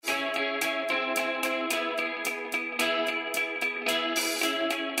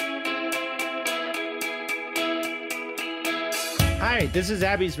Hi, this is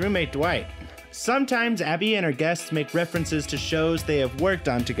Abby's roommate, Dwight. Sometimes Abby and her guests make references to shows they have worked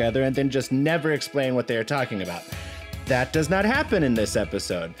on together and then just never explain what they are talking about. That does not happen in this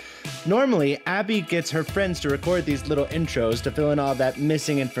episode. Normally, Abby gets her friends to record these little intros to fill in all that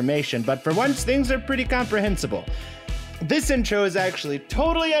missing information, but for once, things are pretty comprehensible. This intro is actually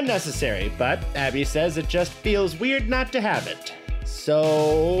totally unnecessary, but Abby says it just feels weird not to have it.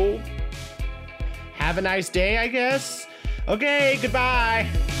 So, have a nice day, I guess? Okay, goodbye!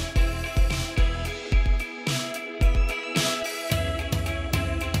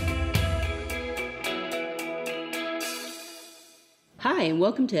 Hi, and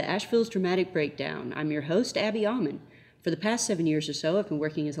welcome to Asheville's Dramatic Breakdown. I'm your host, Abby Alman. For the past 7 years or so, I've been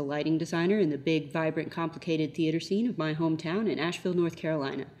working as a lighting designer in the big, vibrant, complicated theater scene of my hometown in Asheville, North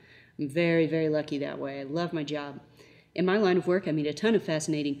Carolina. I'm very, very lucky that way. I love my job. In my line of work, I meet a ton of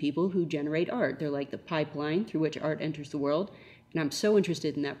fascinating people who generate art. They're like the pipeline through which art enters the world, and I'm so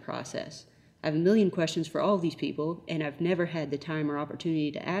interested in that process. I have a million questions for all of these people, and I've never had the time or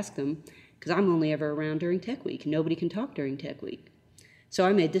opportunity to ask them because I'm only ever around during Tech Week, and nobody can talk during Tech Week. So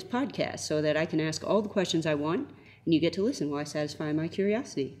I made this podcast so that I can ask all the questions I want, and you get to listen while I satisfy my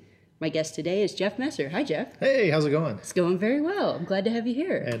curiosity. My guest today is Jeff Messer. Hi, Jeff. Hey, how's it going? It's going very well. I'm glad to have you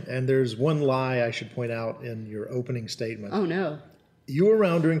here. And there's one lie I should point out in your opening statement. Oh, no. You were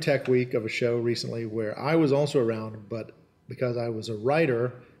around during Tech Week of a show recently where I was also around, but because I was a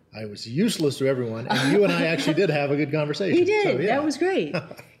writer, I was useless to everyone, and you and I actually did have a good conversation. We did. So, yeah. That was great.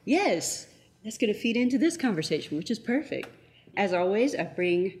 Yes. That's going to feed into this conversation, which is perfect. As always, I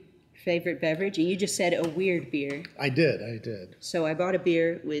bring favorite beverage, and you just said a weird beer. I did. So I bought a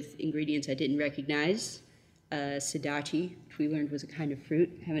beer with ingredients I didn't recognize. Sadachi, which we learned was a kind of fruit.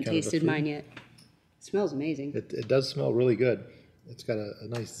 Haven't tasted mine yet. It smells amazing. It does smell really good. It's got a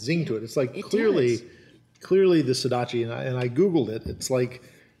nice zing to it. It's like clearly the Sadachi, and I Googled it. It's like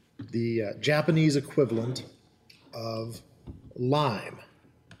the Japanese equivalent of lime.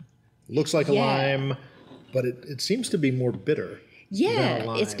 Looks like a lime, but it seems to be more bitter.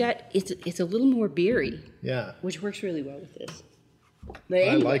 Yeah, it's a little more beery. Yeah, which works really well with this. But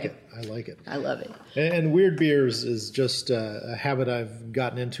anyway, I like it. I love it. And weird beers is just a habit I've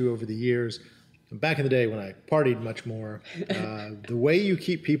gotten into over the years. Back in the day when I partied much more, the way you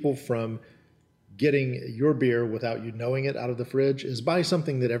keep people from getting your beer without you knowing it out of the fridge is buy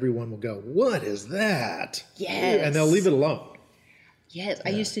something that everyone will go, "What is that?" Yes. And they'll leave it alone. Yes, I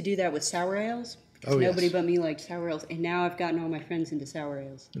used to do that with sour ales. Nobody but me liked sour ales, and now I've gotten all my friends into sour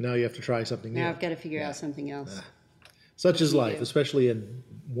ales. Now you have to try something new. Now I've got to figure out something else. Such is life, especially in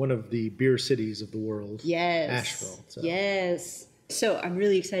one of the beer cities of the world, Asheville. So. Yes. So I'm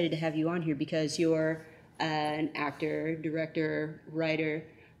really excited to have you on here because you're an actor, director, writer.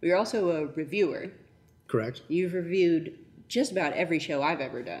 You're also a reviewer. Correct. You've reviewed just about every show I've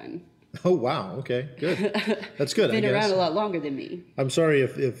ever done. Oh, wow. Okay, good. That's good, Been I guess. around a lot longer than me. I'm sorry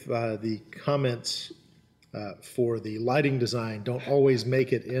if the comments for the lighting design don't always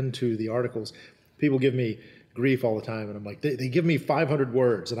make it into the articles. People give me grief all the time, and I'm like, they give me 500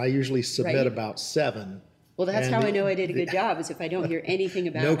 words, and I usually submit about 7. Well, that's how I know I did a good job, is if I don't hear anything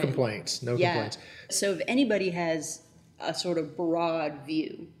about it. No complaints. So if anybody has a sort of broad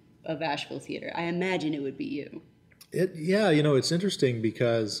view of Asheville theater, I imagine it would be you. It's interesting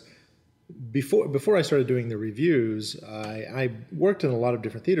because before I started doing the reviews, I worked in a lot of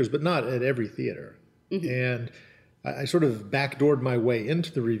different theaters, but not at every theater. Mm-hmm. And I sort of backdoored my way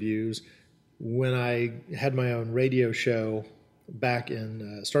into the reviews when I had my own radio show back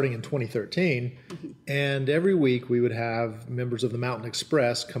in starting in 2013. Mm-hmm. And every week we would have members of the Mountain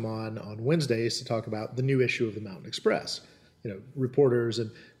Express come on Wednesdays to talk about the new issue of the Mountain Express. Reporters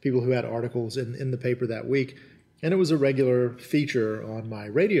and people who had articles in the paper that week. And it was a regular feature on my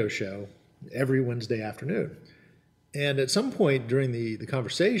radio show every Wednesday afternoon. And at some point during the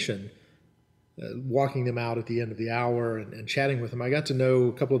conversation, walking them out at the end of the hour and chatting with them, I got to know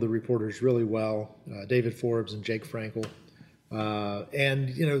a couple of the reporters really well, David Forbes and Jake Frankel. I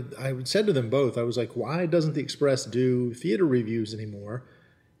said to them both, I was like, why doesn't the Express do theater reviews anymore?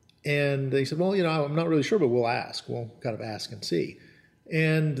 And they said, well, I'm not really sure, but we'll ask. We'll kind of ask and see.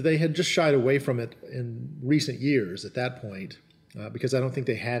 And they had just shied away from it in recent years at that point because I don't think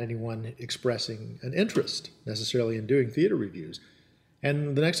they had anyone expressing an interest necessarily in doing theater reviews.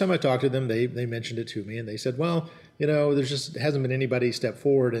 And the next time I talked to them, they mentioned it to me, and they said, well, there just hasn't been anybody step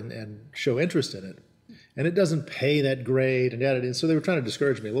forward and show interest in it. And it doesn't pay that great. And so they were trying to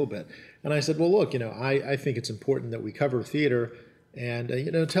discourage me a little bit. And I said, well, look, I think it's important that we cover theater. And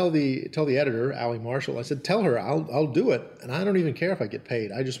tell the editor, Allie Marshall, I said, tell her I'll do it, and I don't even care if I get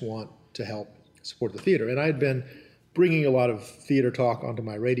paid. I just want to help support the theater. And I had been bringing a lot of theater talk onto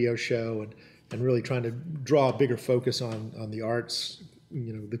my radio show and really trying to draw a bigger focus on the arts,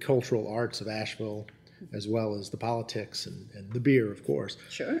 the cultural arts of Asheville, as well as the politics and the beer, of course.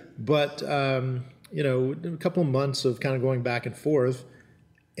 Sure. But, a couple of months of kind of going back and forth,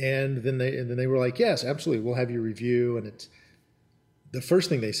 and then they were like, yes, absolutely, we'll have you review. And the first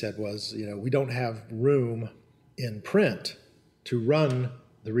thing they said was, we don't have room in print to run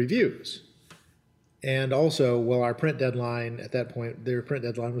the reviews. And also, well, our print deadline at that point, their print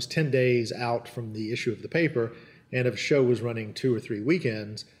deadline was 10 days out from the issue of the paper. And if a show was running 2 or 3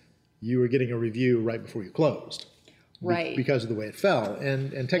 weekends, you were getting a review right before you closed. Right. Because of the way it fell.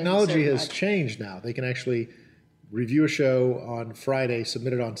 And technology has changed now. They can actually review a show on Friday,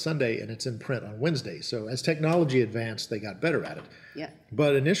 submit it on Sunday, and it's in print on Wednesday. So as technology advanced, they got better at it. Yeah.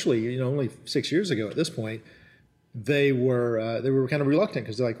 But initially, only 6 years ago at this point, they were kind of reluctant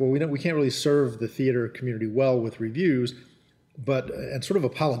because they're like, well, we can't really serve the theater community well with reviews, and sort of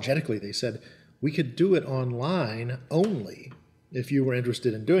apologetically they said we could do it online only if you were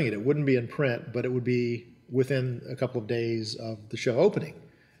interested in doing it. It wouldn't be in print, but it would be within a couple of days of the show opening.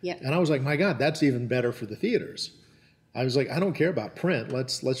 Yeah. And I was like, my God, that's even better for the theaters. I was like, I don't care about print.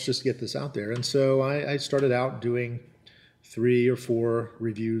 Let's just get this out there. And so I started out doing 3 or 4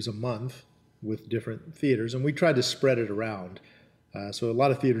 reviews a month with different theaters, and we tried to spread it around. So a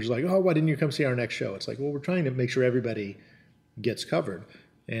lot of theaters are like, oh, why didn't you come see our next show? It's like, well, we're trying to make sure everybody gets covered,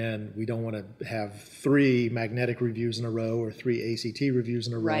 and we don't want to have 3 magnetic reviews in a row or 3 ACT reviews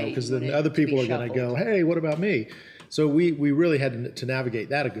in a row, because then other people are going to go, hey, what about me? So we really had to navigate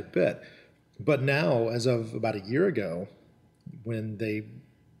that a good bit. But now, as of about a year ago, when they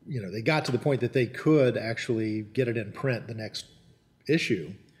got to the point that they could actually get it in print the next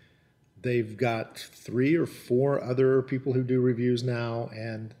issue, they've got 3 or 4 other people who do reviews now,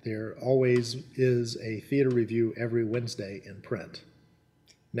 and there always is a theater review every Wednesday in print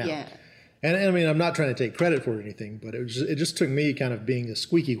now. Yeah. And I mean, I'm not trying to take credit for anything, but it just took me kind of being a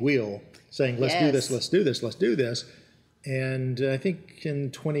squeaky wheel saying, let's do this, let's do this, let's do this. And I think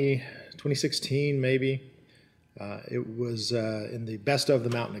in 2016, maybe, it was in the Best of the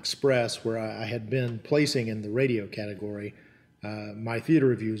Mountain Express, where I had been placing in the radio category. My theater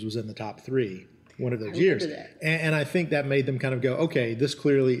reviews was in the top 3 one of those years. And I think that made them kind of go, okay, this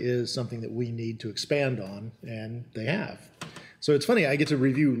clearly is something that we need to expand on, and they have. So it's funny, I get to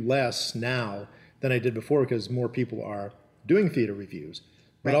review less now than I did before because more people are doing theater reviews.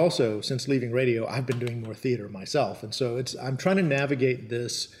 But also, since leaving radio, I've been doing more theater myself. And so I'm trying to navigate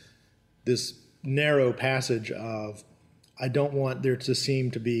this narrow passage of, I don't want there to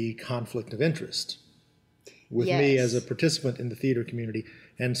seem to be conflict of interest with me as a participant in the theater community.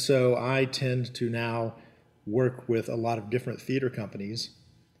 And so I tend to now work with a lot of different theater companies,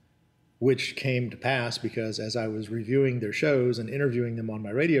 which came to pass because as I was reviewing their shows and interviewing them on my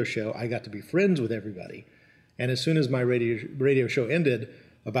radio show, I got to be friends with everybody. And as soon as my radio show ended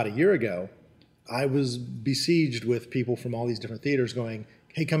about a year ago, I was besieged with people from all these different theaters going,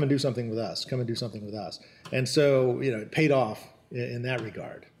 hey, come and do something with us, come and do something with us. And so, it paid off in that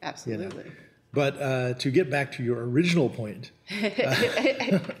regard. Absolutely. But to get back to your original point,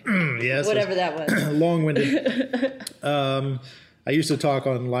 yes, whatever that was, long-winded. I used to talk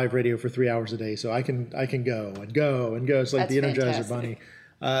on live radio for 3 hours a day, so I can go and go and go. It's like the Energizer Bunny.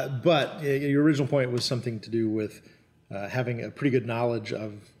 But your original point was something to do with having a pretty good knowledge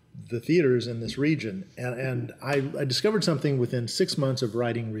of the theaters in this region. And I discovered something within 6 months of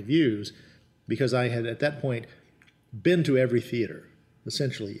writing reviews, because I had at that point been to every theater,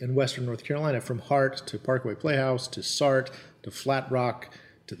 essentially, in Western North Carolina, from Hart to Parkway Playhouse to SART to Flat Rock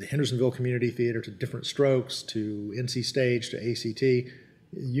to the Hendersonville Community Theater to Different Strokes to NC Stage to ACT,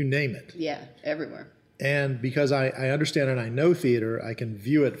 you name it. Yeah, everywhere. And because I understand and I know theater, I can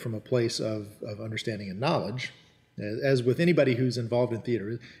view it from a place of understanding and knowledge. As with anybody who's involved in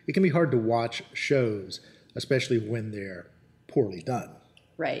theater, it can be hard to watch shows, especially when they're poorly done.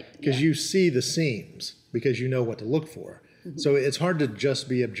 Right. Because you see the seams, because you know what to look for. Mm-hmm. So it's hard to just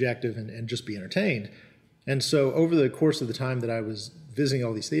be objective and just be entertained. And so over the course of the time that I was visiting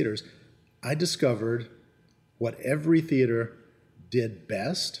all these theaters, I discovered what every theater did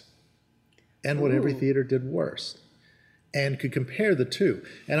best and what every theater did worst, and could compare the two.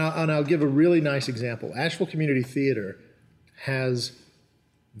 And I'll give a really nice example. Asheville Community Theater has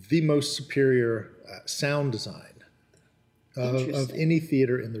the most superior sound design of any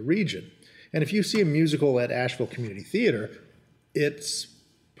theater in the region. And if you see a musical at Asheville Community Theater, it's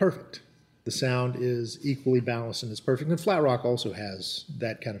perfect. The sound is equally balanced and it's perfect. And Flat Rock also has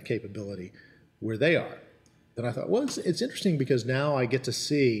that kind of capability where they are. Then I thought, well, it's interesting because now I get to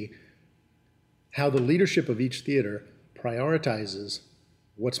see how the leadership of each theater prioritizes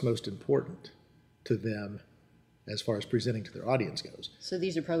what's most important to them as far as presenting to their audience goes. So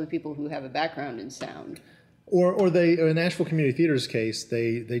these are probably people who have a background in sound. Or in Asheville Community Theater's case,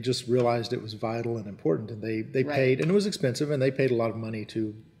 they just realized it was vital and important, and they Right. paid, and it was expensive, and they paid a lot of money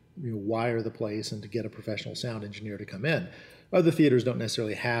to wire the place and to get a professional sound engineer to come in. Other theaters don't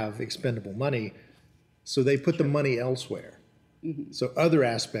necessarily have expendable money, so they put the money elsewhere. Mm-hmm. So other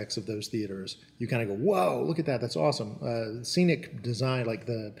aspects of those theaters, you kind of go, whoa, look at that, that's awesome. Scenic design, like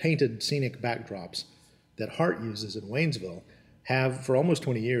the painted scenic backdrops that Hart uses in Waynesville, have for almost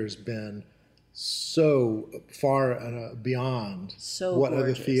 20 years been so far beyond So what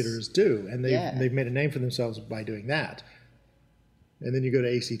gorgeous. other theaters do, and Yeah. they've made a name for themselves by doing that. And then you go to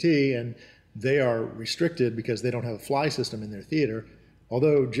ACT, and they are restricted because they don't have a fly system in their theater.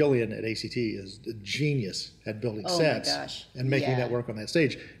 Although Jillian at ACT is a genius at building Oh my sets gosh. and making Yeah. that work on that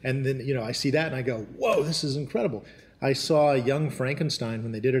stage. And then, I see that and I go, whoa, this is incredible. I saw Young Frankenstein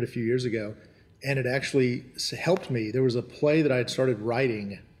when they did it a few years ago, and it actually helped me. There was a play that I had started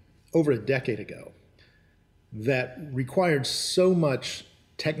writing over a decade ago that required so much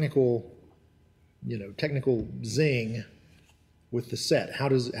technical zing with the set. How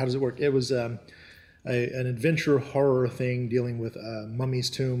does it work? It was an adventure horror thing dealing with a mummy's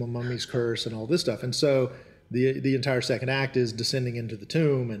tomb, a mummy's curse, and all this stuff. And so the entire second act is descending into the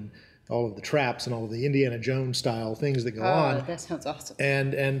tomb and all of the traps and all of the Indiana Jones style things that go on. That sounds awesome.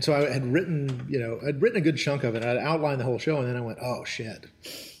 And so I had written, I'd written a good chunk of it. I'd outlined the whole show, and then I went, oh shit,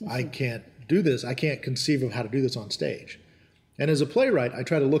 I can't do this. I can't conceive of how to do this on stage. And as a playwright, I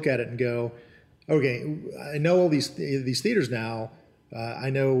try to look at it and go, okay, I know all these theaters now. I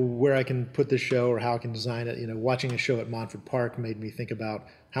know where I can put this show or how I can design it. Watching a show at Montford Park made me think about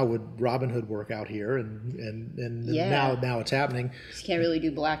how would Robin Hood work out here, and Yeah. now it's happening. You can't really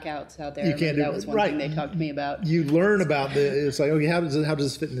do blackouts out there. You can't do- That was one right. thing they talked to me about. You learn about it's like, okay, how does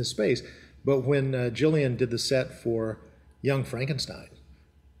this fit in this space? But when Jillian did the set for Young Frankenstein,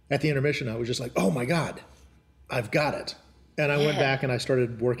 at the intermission, I was just like, oh my God, I've got it. And I went back and I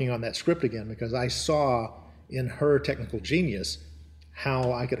started working on that script again because I saw in her technical genius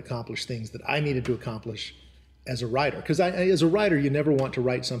how I could accomplish things that I needed to accomplish as a writer. Because as a writer, you never want to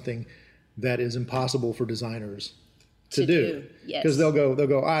write something that is impossible for designers to do. Yes. Because they'll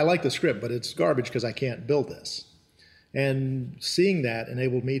go, I like the script, but it's garbage because I can't build this. And seeing that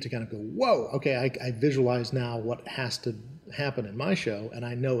enabled me to kind of go, whoa, okay, I visualize now what has to happen in my show, and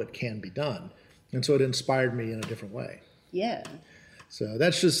I know it can be done. And so it inspired me in a different way. Yeah. So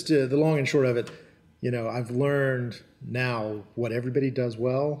that's just the long and short of it. I've learned now what everybody does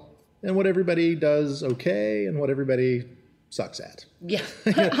well and what everybody does okay and what everybody sucks at. Yeah.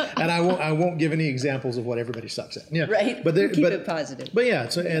 And I won't give any examples of what everybody sucks at. Yeah. Right. But Keep it positive. But yeah,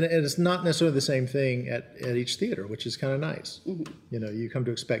 and it's not necessarily the same thing at each theater, which is kind of nice. Mm-hmm. You come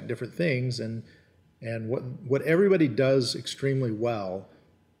to expect different things, and what everybody does extremely well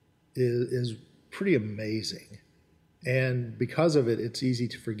is pretty amazing. And because of it, it's easy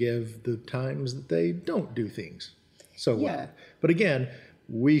to forgive the times that they don't do things so well. Yeah. But again,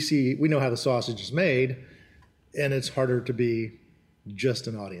 we know how the sausage is made, and it's harder to be just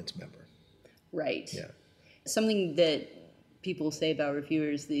an audience member. Right. Yeah. Something that people say about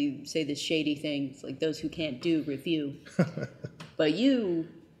reviewers, they say this shady thing, it's like those who can't do review. But you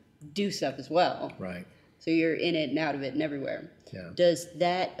do stuff as well. Right. So you're in it and out of it and everywhere. Yeah. Does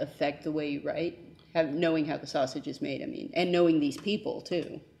that affect the way you write? Knowing how the sausage is made, and knowing these people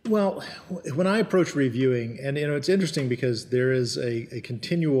too. Well, when I approach reviewing, and it's interesting because there is a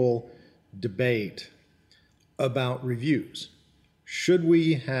continual debate about reviews. Should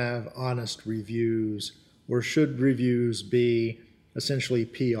we have honest reviews, or should reviews be essentially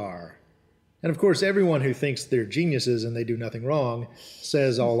PR? And of course, everyone who thinks they're geniuses and they do nothing wrong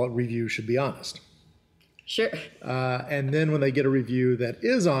says all reviews should be honest. Sure. And then when they get a review that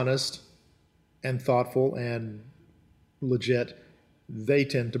is honest and thoughtful and legit, they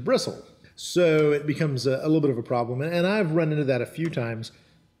tend to bristle. So it becomes a little bit of a problem. And I've run into that a few times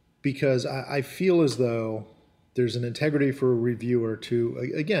because I feel as though there's an integrity for a reviewer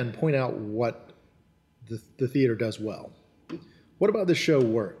to, again, point out what the theater does well. What about this show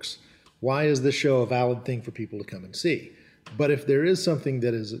works? Why is this show a valid thing for people to come and see? But if there is something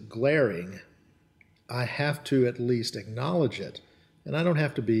that is glaring, I have to at least acknowledge it. And I don't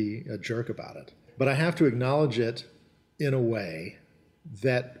have to be a jerk about it. But I have to acknowledge it in a way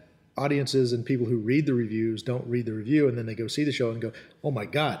that audiences and people who read the reviews don't read the review, and then they go see the show and go, oh my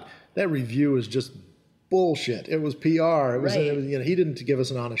God, that review is just bullshit. It was PR. It was, he didn't give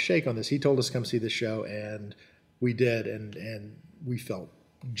us an honest shake on this. He told us to come see the show, and we did, and we felt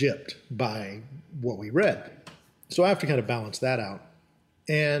gypped by what we read. So I have to kind of balance that out.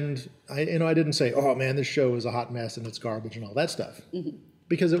 And I didn't say, oh man, this show is a hot mess and it's garbage and all that stuff.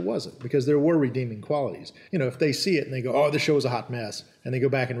 Because it wasn't, because there were redeeming qualities. If they see it and they go, oh, this show is a hot mess, and they go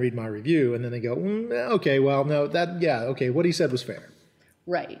back and read my review, and then they go, okay, well, no, okay, what he said was fair.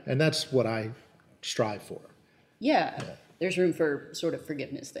 Right. And that's what I strive for. Yeah. There's room for sort of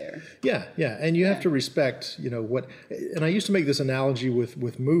forgiveness there. Yeah. And you have to respect, what, and I used to make this analogy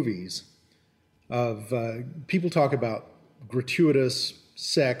with movies of people talk about gratuitous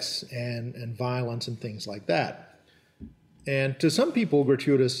sex and violence and things like that. And to some people,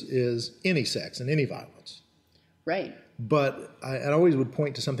 gratuitous is any sex and any violence. Right. But I always would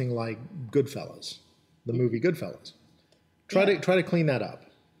point to something like Goodfellas, the movie Goodfellas. Try to clean that up.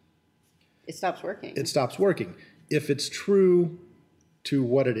 It stops working. It stops working if it's true to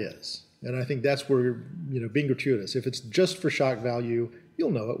what it is. And I think that's where, being gratuitous. If it's just for shock value,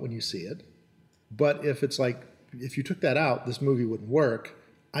 you'll know it when you see it. But if it's like, if you took that out, this movie wouldn't work.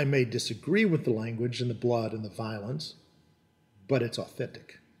 I may disagree with the language and the blood and the violence, but it's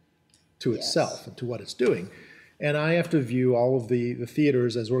authentic to itself and to what it's doing. And I have to view all of the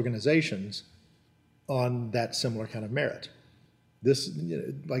theaters as organizations on that similar kind of merit. This,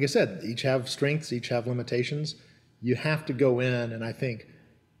 like I said, each have strengths, each have limitations. You have to go in and I think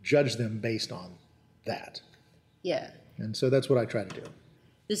judge them based on that. Yeah. And so that's what I try to do.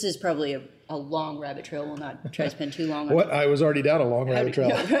 This is probably a long rabbit trail. We'll not try to spend too long on it. I was already down a long rabbit trail.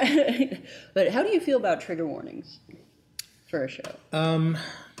 But how do you feel about trigger warnings for a show?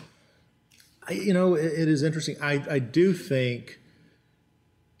 It is interesting. I do think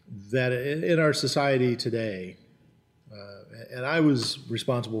that in our society today, and I was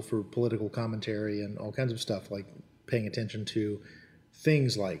responsible for political commentary and all kinds of stuff, like paying attention to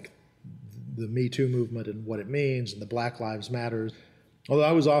things like the Me Too movement and what it means and the Black Lives Matters. Although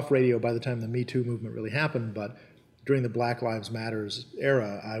I was off radio by the time the Me Too movement really happened, but during the Black Lives Matters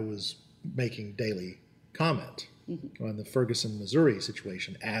era, I was making daily comment on the Ferguson, Missouri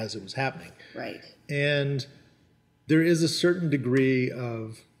situation as it was happening. Right. And there is a certain degree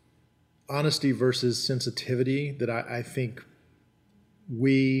of honesty versus sensitivity that I think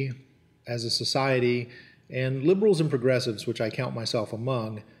we as a society, and liberals and progressives, which I count myself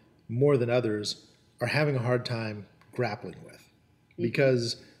among more than others, are having a hard time grappling with.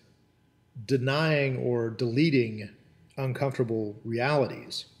 Because denying or deleting uncomfortable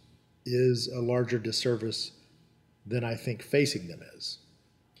realities is a larger disservice than I think facing them is.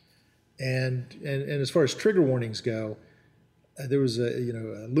 And as far as trigger warnings go, there was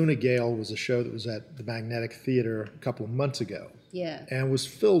Luna Gale was a show that was at the Magnetic Theater a couple of months ago. Yeah. And was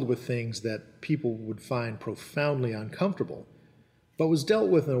filled with things that people would find profoundly uncomfortable, but was dealt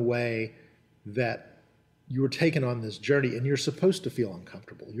with in a way that you were taken on this journey and you're supposed to feel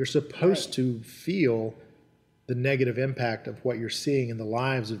uncomfortable. You're supposed to feel the negative impact of what you're seeing in the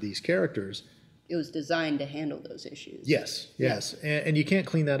lives of these characters. It was designed to handle those issues. Yes. And you can't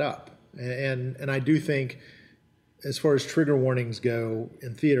clean that up. And I do think, as far as trigger warnings go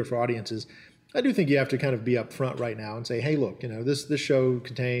in theater for audiences, I do think you have to kind of be upfront right now and say, hey, look, this show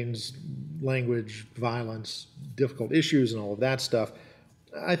contains language, violence, difficult issues, and all of that stuff.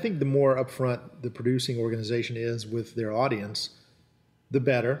 I think the more upfront the producing organization is with their audience, the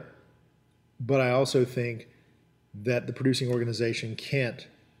better. But I also think that the producing organization can't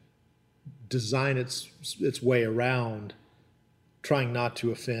design its way around trying not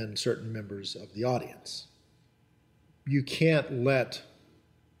to offend certain members of the audience. You can't let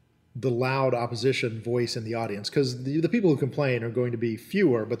the loud opposition voice in the audience, because the people who complain are going to be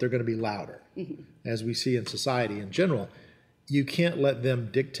fewer, but they're going to be louder, as we see in society in general. You can't let them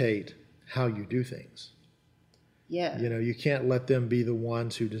dictate how you do things. Yeah. You can't let them be the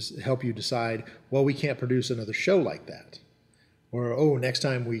ones who just help you decide, well, we can't produce another show like that. Or, oh, next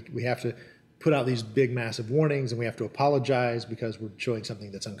time we have to put out these big, massive warnings and we have to apologize because we're showing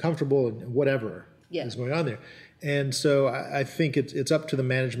something that's uncomfortable and whatever is going on there. And so I think it's up to the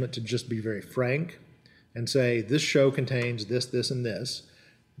management to just be very frank and say, this show contains this, this, and this.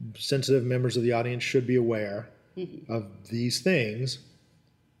 Sensitive members of the audience should be aware of these things,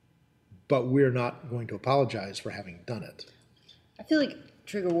 but we're not going to apologize for having done it. I feel like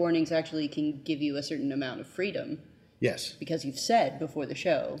trigger warnings actually can give you a certain amount of freedom. Yes. Because you've said before the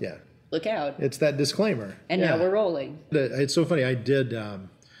show, look out. It's that disclaimer. And now we're rolling. It's so funny. I did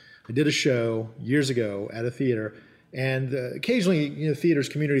a show years ago at a theater, and occasionally, theaters,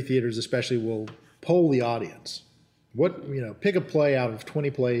 community theaters especially, will poll the audience. Pick a play out of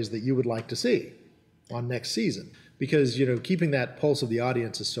 20 plays that you would like to see on next season, because keeping that pulse of the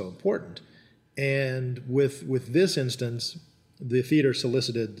audience is so important. And with this instance, the theater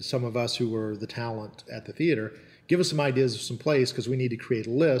solicited some of us who were the talent at the theater, give us some ideas of some plays because we need to create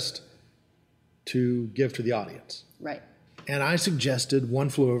a list to give to the audience. Right. And I suggested One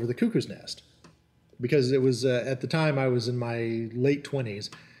Flew Over the Cuckoo's Nest because it was, at the time, I was in my late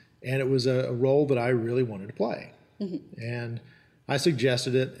 20s, and it was a role that I really wanted to play. And I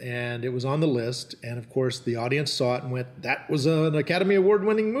suggested it, and it was on the list. And of course, the audience saw it and went, that was an Academy Award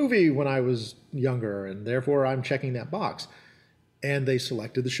winning movie when I was younger, and therefore I'm checking that box. And they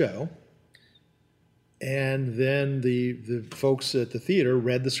selected the show. And then the folks at the theater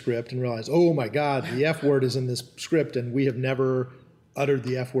read the script and realized, oh my God, the F word is in this script, and we have never uttered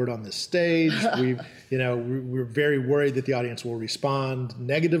the F word on this stage. We're very worried that the audience will respond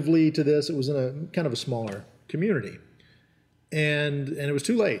negatively to this. It was in a kind of a smaller community. And it was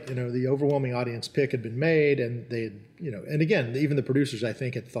too late. The overwhelming audience pick had been made, and they had, and again, even the producers, I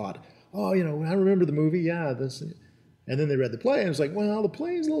think, had thought, oh, I remember the movie, yeah, this. And then they read the play, and it was like, well, the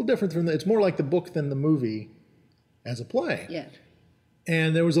play is a little different from it's more like the book than the movie as a play. Yeah.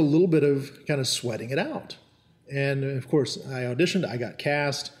 And there was a little bit of kind of sweating it out. And of course, I auditioned, I got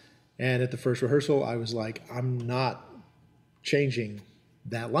cast, and at the first rehearsal, I was like, I'm not changing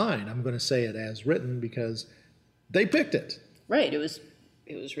that line. I'm going to say it as written because they picked it. Right. It was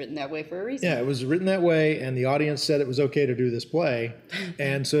written that way for a reason. Yeah, it was written that way, and the audience said it was okay to do this play.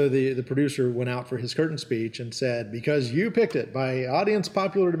 And so the producer went out for his curtain speech and said, because you picked it by audience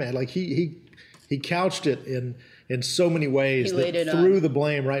popular demand, like he couched it in so many ways that threw the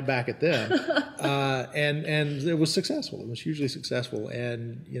blame right back at them. And it was successful. It was hugely successful.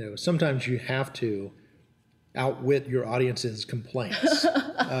 And, sometimes you have to outwit your audience's complaints.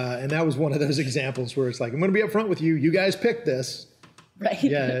 And that was one of those examples where it's like, I'm going to be upfront with you. You guys picked this. Right.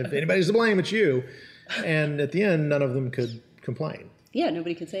 Yeah, if anybody's to blame, it's you. And at the end, none of them could complain. Yeah,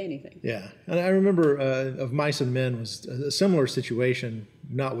 nobody could say anything. Yeah. And I remember of Mice and Men was a similar situation,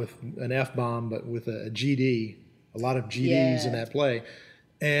 not with an F-bomb, but with a GD, a lot of GDs in that play.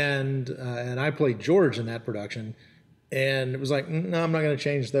 And I played George in that production. And it was like, no, I'm not going to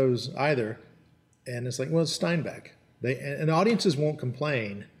change those either. And it's like, well, it's Steinbeck. And audiences won't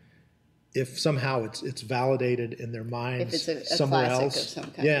complain if somehow it's validated in their minds if it's a somewhere classic else. Of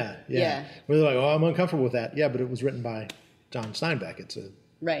some kind. Yeah. Where they're like, oh, I'm uncomfortable with that. Yeah, but it was written by John Steinbeck. It's a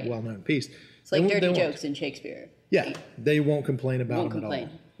well-known piece. It's like dirty jokes in Shakespeare. Yeah, they won't complain about them at all.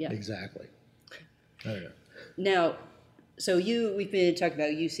 Yeah. Exactly. I don't know. Now, so we've been talking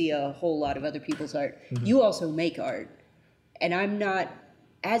about, you see a whole lot of other people's art. Mm-hmm. You also make art. And I'm not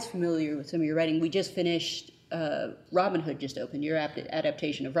as familiar with some of your writing. We just finished... Robin Hood just opened, your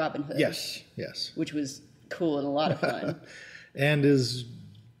adaptation of Robin Hood. Yes. Which was cool and a lot of fun. And is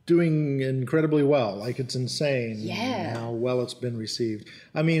doing incredibly well. Like, it's insane how well it's been received.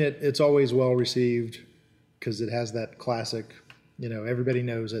 I mean, it's always well received because it has that classic, everybody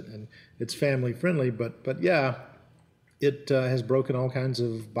knows it, and it's family friendly. But yeah, it has broken all kinds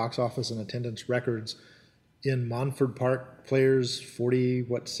of box office and attendance records in Montford Park Players'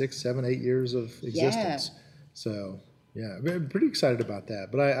 6, 7, 8 years of existence. So, yeah, I'm pretty excited about that.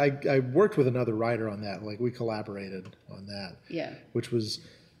 But I worked with another writer on that. Like, we collaborated on that. Yeah. Which was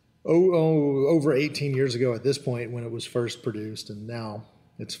over 18 years ago at this point when it was first produced. And now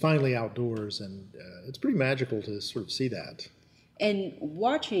it's finally outdoors. And it's pretty magical to sort of see that. And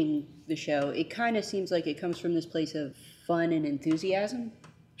watching the show, it kind of seems like it comes from this place of fun and enthusiasm.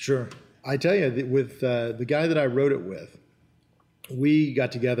 Sure. I tell you, with the guy that I wrote it with, we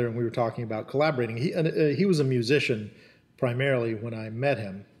got together and we were talking about collaborating. He was a musician primarily when I met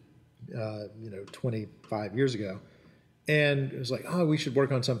him, 25 years ago. And it was like, oh, we should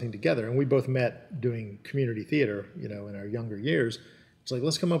work on something together. And we both met doing community theater, in our younger years. It's like,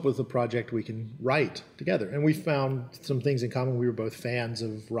 let's come up with a project we can write together. And we found some things in common. We were both fans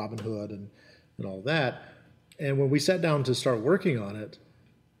of Robin Hood and all that. And when we sat down to start working on it,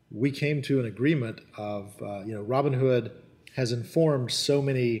 we came to an agreement of, Robin Hood has informed so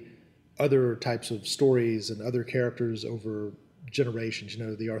many other types of stories and other characters over generations.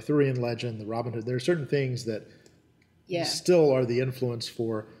 The Arthurian legend, the Robin Hood. There are certain things that still are the influence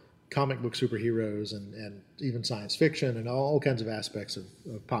for comic book superheroes and even science fiction and all kinds of aspects of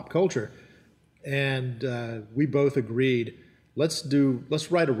pop culture. And we both agreed,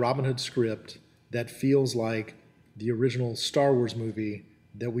 let's write a Robin Hood script that feels like the original Star Wars movie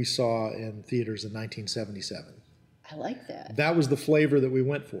that we saw in theaters in 1977. I like that. That was the flavor that we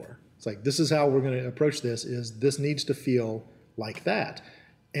went for. It's like, this is how we're going to approach this, this needs to feel like that.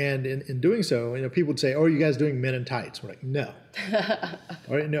 And in doing so, people would say, oh, are you guys doing Men in Tights? We're like, no.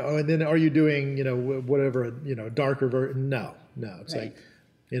 Or, no. And then are you doing, whatever, darker version? No. It's like,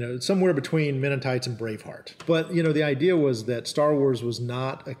 somewhere between Men in Tights and Braveheart. But, the idea was that Star Wars was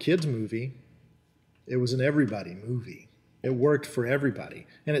not a kid's movie. It was an everybody movie. It worked for everybody,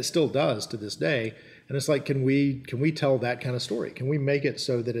 and it still does to this day. And it's like, can we tell that kind of story? Can we make it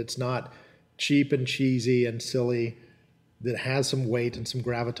so that it's not cheap and cheesy and silly, that has some weight and some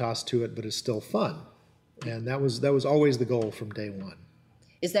gravitas to it, but is still fun? And that was always the goal from day one.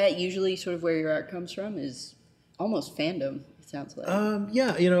 Is that usually sort of where your art comes from? Is almost fandom? It sounds like.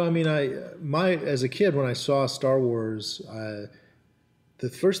 Yeah, as a kid when I saw Star Wars, the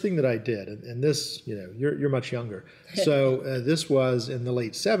first thing that I did, and this, you're much younger, so this was in the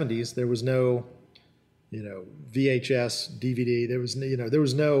late '70s. There was no, VHS, DVD. There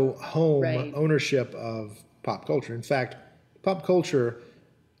was no home ownership of pop culture. In fact, pop culture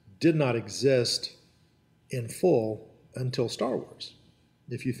did not exist in full until Star Wars.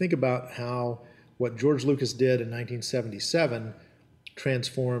 If you think about what George Lucas did in 1977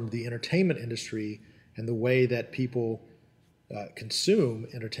 transformed the entertainment industry and the way that people consume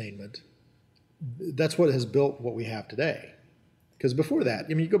entertainment, that's what has built what we have today. Because before that,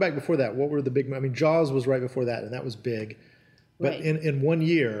 you go back before that, what were the big, Jaws was right before that, and that was big. But in 1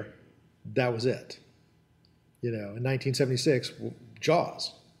 year, that was it. In 1976,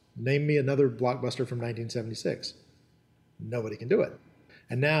 Jaws. Name me another blockbuster from 1976. Nobody can do it.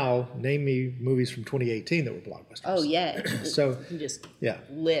 And now, name me movies from 2018 that were blockbusters. Oh, yeah. So, you just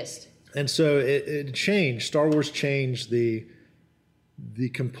list. And so it changed. Star Wars changed the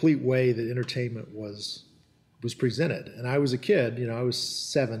complete way that entertainment was presented. And I was a kid, I was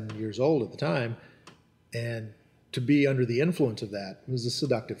 7 years old at the time, and to be under the influence of that was a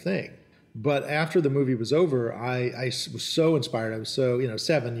seductive thing. But after the movie was over, I was so inspired. I was so,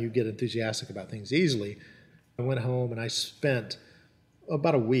 7, you get enthusiastic about things easily. I went home and I spent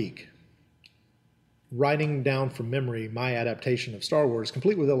about a week writing down from memory my adaptation of Star Wars,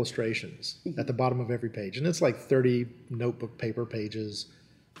 complete with illustrations at the bottom of every page. And it's like 30 notebook paper pages,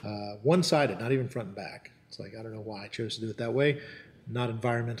 one-sided, not even front and back. It's like, I don't know why I chose to do it that way. Not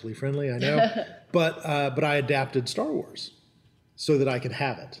environmentally friendly, I know. But I adapted Star Wars so that I could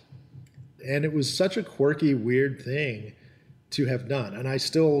have it. And it was such a quirky, weird thing to have done. And I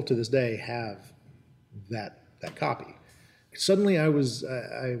still, to this day, have that copy. Suddenly I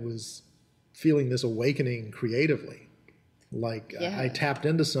was feeling this awakening creatively. I tapped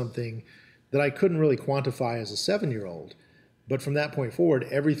into something that I couldn't really quantify as a 7-year-old. But from that point forward,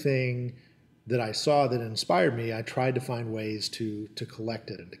 everything that I saw that inspired me, I tried to find ways to collect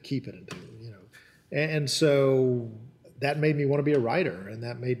it and to keep it, and so that made me want to be a writer, and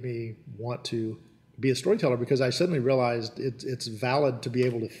that made me want to be a storyteller, because I suddenly realized it's valid to be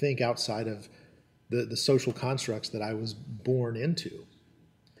able to think outside of the social constructs that I was born into.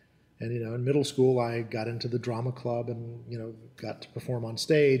 And in middle school, I got into the drama club and got to perform on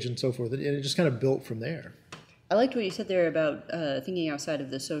stage and so forth, and it just kind of built from there. I liked what you said there about thinking outside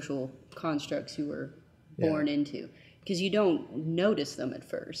of the social constructs you were born into, because you don't notice them at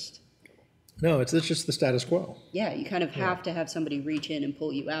first. No, it's just the status quo. Yeah, you kind of have to have somebody reach in and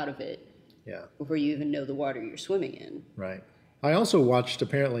pull you out of it before you even know the water you're swimming in. Right. I also watched,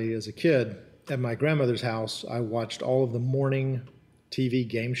 apparently, as a kid, at my grandmother's house, I watched all of the morning TV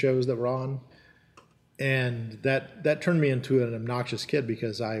game shows that were on. And that turned me into an obnoxious kid,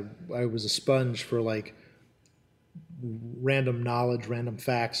 because I was a sponge for random knowledge, random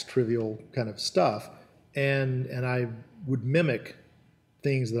facts, trivial kind of stuff. And I would mimic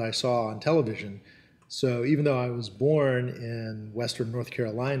things that I saw on television. So even though I was born in Western North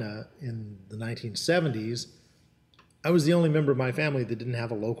Carolina in the 1970s, I was the only member of my family that didn't have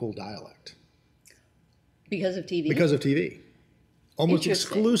a local dialect. Because of TV? Because of TV. Almost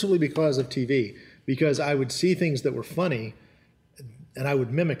exclusively because of TV. Because I would see things that were funny, and I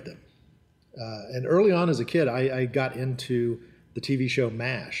would mimic them. And early on as a kid, I got into the TV show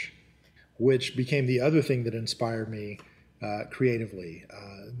MASH, which became the other thing that inspired me creatively.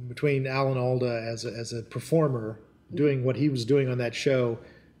 Between Alan Alda as a performer, doing what he was doing on that show,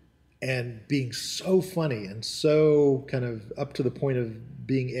 and being so funny and so kind of up to the point of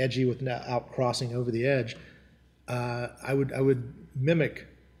being edgy without crossing over the edge, I would mimic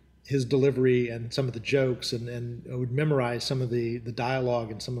his delivery and some of the jokes, and I would memorize some of the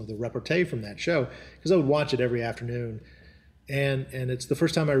dialogue and some of the repartee from that show, because I would watch it every afternoon. And it's the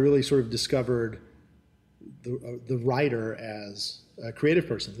first time I really sort of discovered the writer as a creative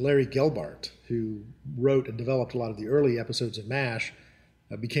person. Larry Gelbart, who wrote and developed a lot of the early episodes of MASH,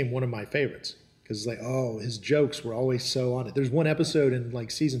 became one of my favorites, because his jokes were always so on it. There's one episode in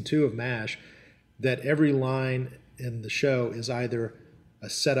season 2 of MASH that every line in the show is either a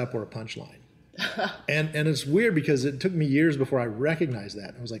setup or a punchline. And it's weird because it took me years before I recognized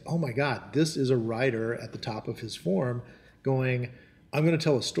that. I was like, oh my God, this is a writer at the top of his form going, I'm going to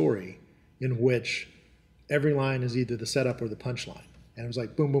tell a story in which every line is either the setup or the punchline. And it was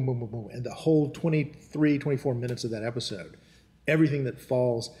like boom, boom, boom, boom, boom. And the whole 23, 24 minutes of that episode, everything that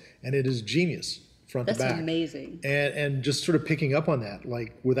falls, and it is genius front to back. That's amazing. And just sort of picking up on that,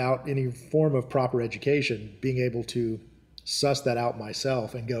 like without any form of proper education, being able to suss that out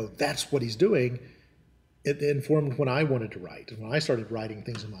myself and go, that's what he's doing. It informed when I wanted to write. And when I started writing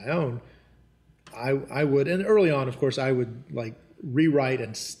things of my own, I would, and early on, of course, I would like rewrite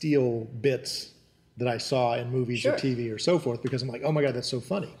and steal bits that I saw in movies or TV or so forth, because I'm like, oh my God, that's so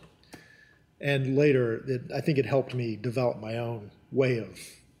funny. And later, I think it helped me develop my own way of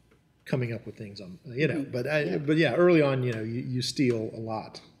coming up with things on, but yeah, early on, you steal a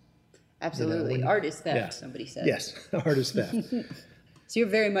lot. Absolutely. Art is theft, somebody said. Yes, art is theft. So you're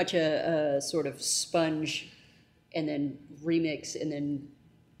very much a sort of sponge and then remix and then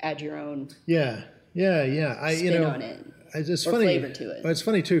add your own spin on it. It's or funny. Flavor to it. It's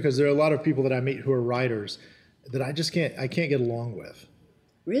funny too, because there are a lot of people that I meet who are writers that I can't get along with.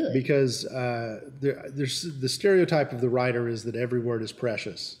 Really? Because there's the stereotype of the writer is that every word is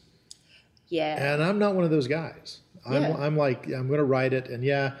precious. Yeah. And I'm not one of those guys. I'm like, I'm going to write it, and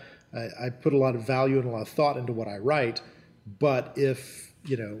I put a lot of value and a lot of thought into what I write. But if,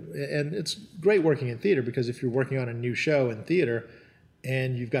 and it's great working in theater, because if you're working on a new show in theater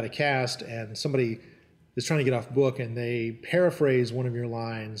and you've got a cast and somebody is trying to get off book and they paraphrase one of your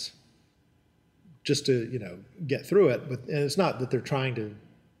lines just to, get through it, and it's not that they're trying to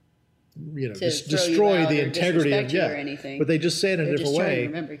destroy the integrity of or anything, but they just say it in a different way.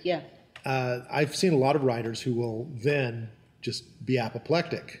 Remember, I've seen a lot of writers who will then just be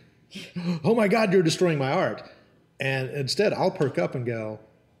apoplectic. Oh my God, you're destroying my art. And instead, I'll perk up and go,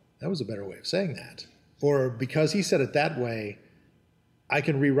 that was a better way of saying that. Or because he said it that way, I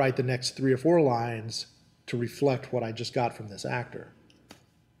can rewrite the next 3 or 4 lines to reflect what I just got from this actor.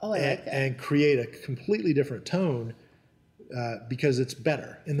 Oh, I like that. And create a completely different tone because it's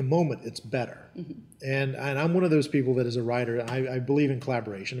better. In the moment, it's better. Mm-hmm. And I'm one of those people that as a writer, I believe in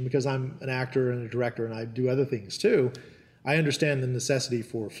collaboration. And because I'm an actor and a director and I do other things too, I understand the necessity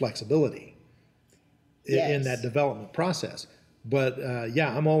for flexibility in that development process. But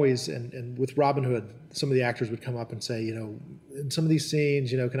I'm always, and with Robin Hood, some of the actors would come up and say, in some of these scenes,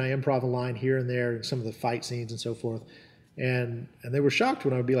 can I improv a line here and there in some of the fight scenes and so forth. And they were shocked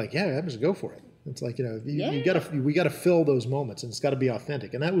when I would be like, yeah, just go for it. It's like, we got to fill those moments, and it's got to be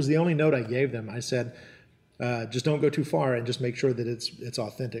authentic. And that was the only note I gave them. I said, just don't go too far, and just make sure that it's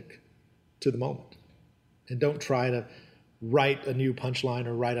authentic to the moment. And don't try to write a new punchline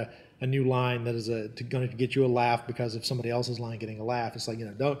or write a new line that is going to get you a laugh because of somebody else's line getting a laugh. It's like,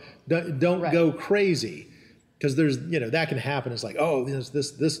 don't go crazy, because there's, that can happen. It's like, oh,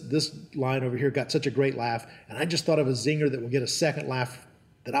 this line over here got such a great laugh, and I just thought of a zinger that will get a second laugh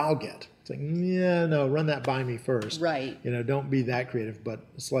that I'll get. It's like, yeah, no, run that by me first. Right. Don't be that creative, but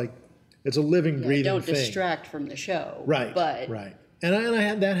it's like, it's a living, breathing don't thing. Don't distract from the show. Right. Right. And I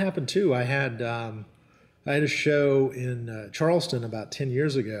had that happen too. I had a show in Charleston about 10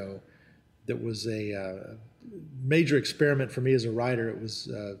 years ago that was a major experiment for me as a writer. It was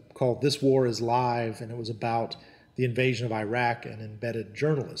called This War is Live, and it was about the invasion of Iraq and embedded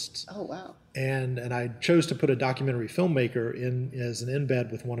journalists. Oh, wow. And I chose to put a documentary filmmaker in as an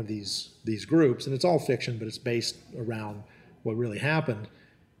embed with one of these groups, and it's all fiction, but it's based around what really happened.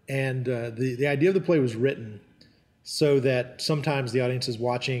 And the idea of the play was written so that sometimes the audience is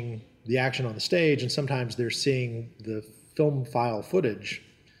watching the action on the stage, and sometimes they're seeing the film file footage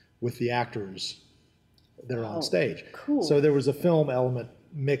with the actors that are on stage. Cool. So there was a film element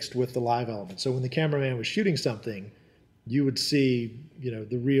mixed with the live element. So when the cameraman was shooting something, you would see,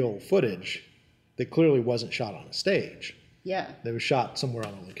 the real footage that clearly wasn't shot on a stage. Yeah. That was shot somewhere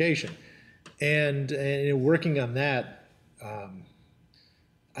on a location. And working on that,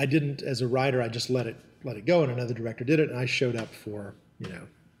 I didn't, as a writer, I just let it go, and another director did it, and I showed up for,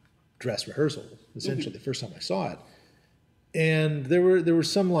 dress rehearsal, essentially, the first time I saw it. And there were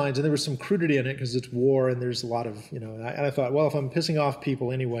some lines, and there was some crudity in it because it's war, and there's a lot of, and I thought, well, if I'm pissing off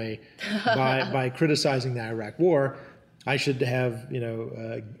people anyway by criticizing the Iraq War, I should have,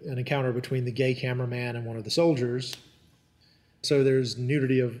 an encounter between the gay cameraman and one of the soldiers. So there's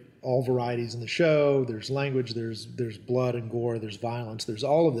nudity of all varieties in the show. There's language, there's blood and gore, there's violence, there's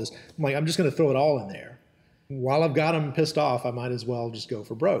all of this. I'm like, I'm just going to throw it all in there. While I've got them pissed off, I might as well just go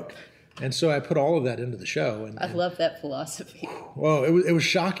for broke. And so I put all of that into the show. And I love that philosophy. Well, it was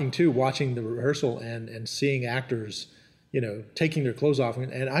shocking too, watching the rehearsal and seeing actors taking their clothes off.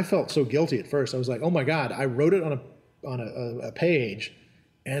 And I felt so guilty at first. I was like, oh my God, I wrote it on a page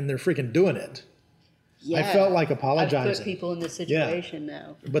and they're freaking doing it. Yeah. I felt like apologizing. I've put people in this situation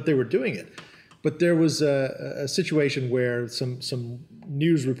now. But they were doing it. But there was a situation where some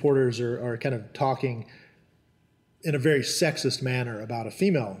news reporters are kind of talking in a very sexist manner about a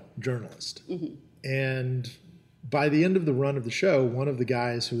female journalist. Mm-hmm. And by the end of the run of the show, one of the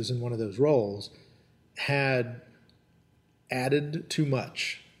guys who was in one of those roles had added too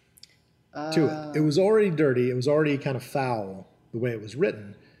much to it. It was already dirty. It was already kind of foul the way it was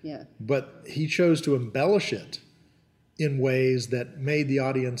written. Yeah. But he chose to embellish it in ways that made the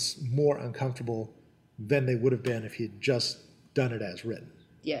audience more uncomfortable than they would have been if he had just done it as written.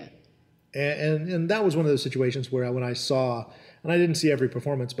 Yeah. And that was one of those situations where when I saw, and I didn't see every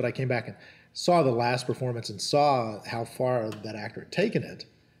performance, but I came back and saw the last performance and saw how far that actor had taken it.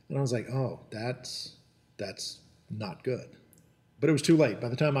 And I was like, oh, that's not good. But it was too late. By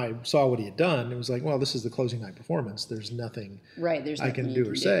the time I saw what he had done, it was like, well, this is the closing night performance. There's nothing I can do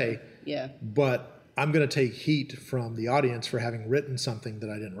or say. Yeah. But I'm going to take heat from the audience for having written something that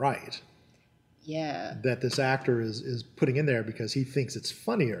I didn't write. Yeah. That this actor is putting in there because he thinks it's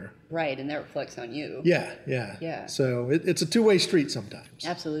funnier. Right, and that reflects on you. Yeah. So it's a two-way street sometimes.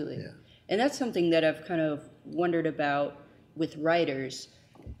 Absolutely. Yeah. And that's something that I've kind of wondered about with writers.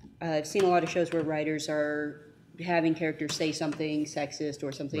 I've seen a lot of shows where writers are having characters say something sexist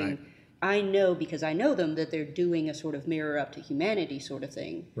or something. Right. I know, because I know them, that they're doing a sort of mirror up to humanity sort of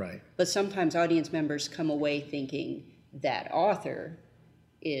thing. Right. But sometimes audience members come away thinking that author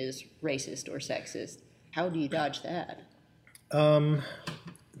is racist or sexist. How do you dodge that?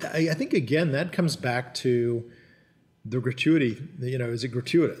 I think, again, that comes back to the gratuity. Is it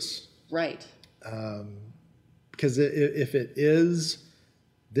gratuitous? Right. Because if it is,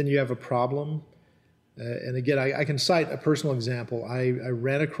 then you have a problem. And again, I can cite a personal example. I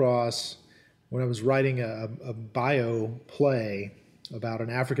ran across, when I was writing a bio play about an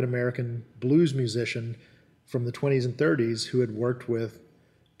African-American blues musician from the 20s and 30s who had worked with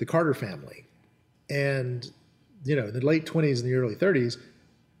the Carter family. And, in the late 20s and the early 30s,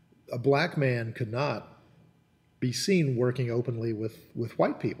 a black man could not be seen working openly with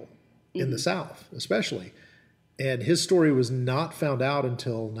white people in the South, especially. And his story was not found out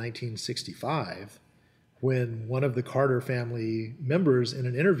until 1965, when one of the Carter family members in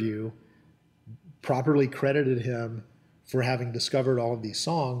an interview properly credited him for having discovered all of these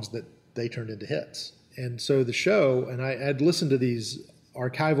songs that they turned into hits. And so the show, and I had listened to these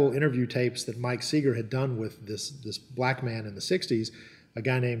archival interview tapes that Mike Seeger had done with this black man in the 60s, a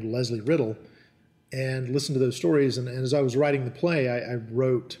guy named Leslie Riddle, and listened to those stories. And as I was writing the play, I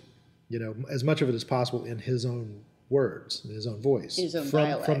wrote, as much of it as possible in his own words, in his own voice, his own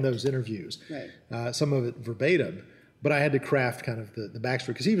dialect. From those interviews. Right. Some of it verbatim, but I had to craft kind of the backstory,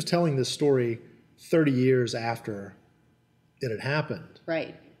 because he was telling this story 30 years after it had happened.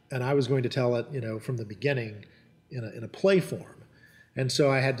 Right. And I was going to tell it, from the beginning in a play form. And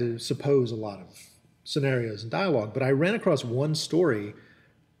so I had to suppose a lot of scenarios and dialogue. But I ran across one story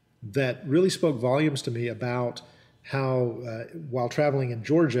that really spoke volumes to me about how, while traveling in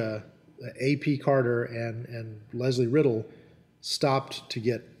Georgia, A.P. Carter and Leslie Riddle stopped to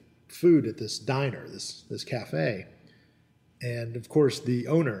get food at this diner, this cafe. And of course, the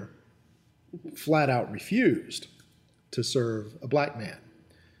owner flat out refused to serve a black man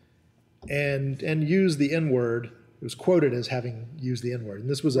and used the N-word. It was quoted as having used the N-word. And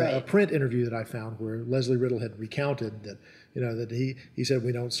this was a print interview that I found where Leslie Riddle had recounted that, that he said,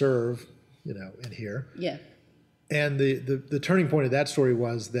 we don't serve, in here. Yeah. And the turning point of that story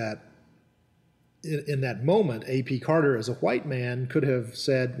was that in that moment, A.P. Carter, as a white man, could have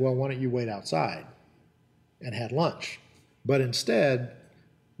said, well, why don't you wait outside and had lunch? But instead,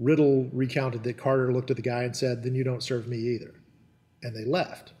 Riddle recounted that Carter looked at the guy and said, then you don't serve me either. And they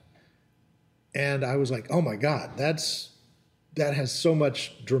left. And I was like, oh my God, that has so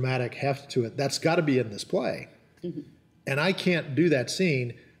much dramatic heft to it. That's got to be in this play. Mm-hmm. And I can't do that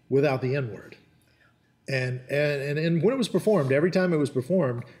scene without the N-word. And when it was performed, every time it was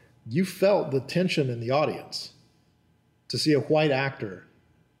performed, you felt the tension in the audience to see a white actor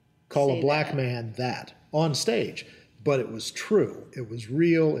call a black man that on stage. But it was true. It was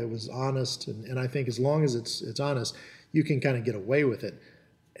real. It was honest. And I think as long as it's honest, you can kind of get away with it.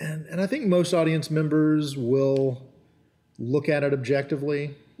 And I think most audience members will look at it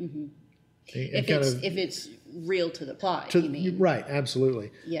objectively. Mm-hmm. If it's real to the plot, you mean. Right,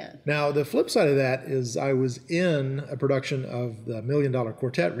 absolutely. Yeah. Now, the flip side of that is I was in a production of the $1 Million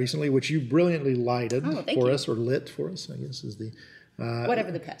Quartet recently, which you brilliantly lighted for us, or lit for us, I guess is the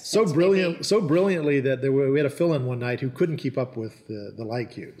Whatever the past. So brilliantly that we had a fill-in one night who couldn't keep up with the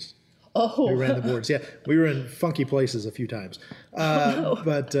light cues. Oh, we ran the boards. Yeah, we were in funky places a few times,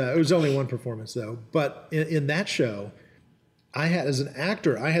 but it was only one performance though. But in that show, as an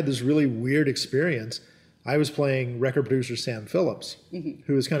actor, I had this really weird experience. I was playing record producer Sam Phillips,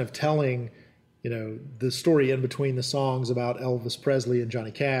 who was kind of telling, the story in between the songs about Elvis Presley and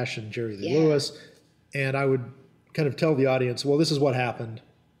Johnny Cash and Jerry Lee Lewis, and I would kind of tell the audience, well, this is what happened.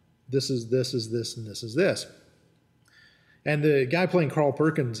 This is this, and this is this. And the guy playing Carl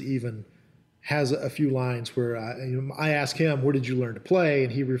Perkins even has a few lines where I ask him, where did you learn to play?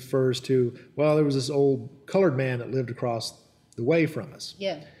 And he refers to, well, there was this old colored man that lived across the way from us.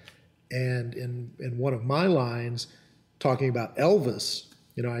 Yeah. And in one of my lines, talking about Elvis,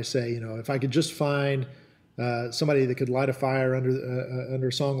 I say, if I could just find somebody that could light a fire under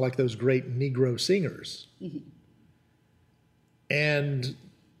a song like those great Negro singers. And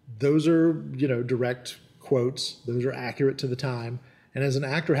those are, direct quotes. Those are accurate to the time. And as an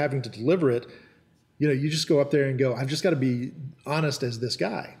actor having to deliver it, you just go up there and go, I've just got to be honest as this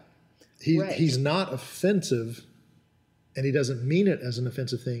guy. He's not offensive, and he doesn't mean it as an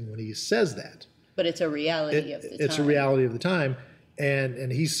offensive thing when he says that. But it's a reality of the time. It's a reality of the time.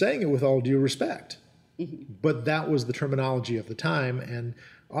 And he's saying it with all due respect. But that was the terminology of the time. And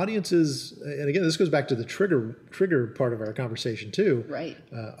audiences, and again, this goes back to the trigger part of our conversation too. Right.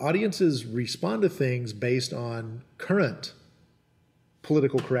 Audiences respond to things based on current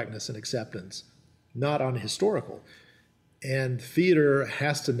political correctness and acceptance, not on historical. And theater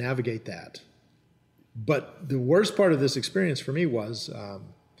has to navigate that. But the worst part of this experience for me was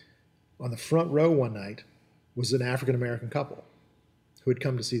on the front row one night was an African-American couple who had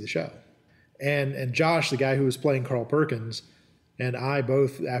come to see the show. And Josh, the guy who was playing Carl Perkins, and I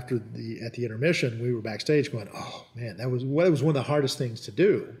both, at the intermission, we were backstage going, oh man, that was one of the hardest things to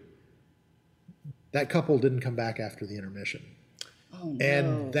do. That couple didn't come back after the intermission. Oh, no.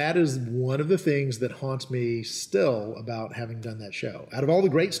 And that is one of the things that haunts me still about having done that show. Out of all the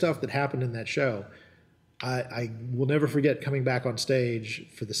great stuff that happened in that show, I will never forget coming back on stage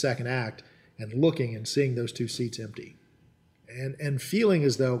for the second act and looking and seeing those two seats empty. And feeling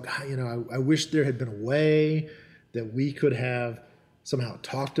as though, God, I wish there had been a way that we could have somehow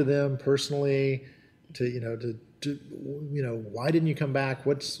talked to them personally to why didn't you come back?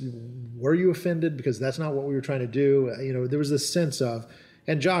 Were you offended? Because that's not what we were trying to do. There was this sense of,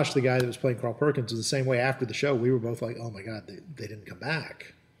 and Josh, the guy that was playing Carl Perkins, was the same way after the show. We were both like, oh my God, they didn't come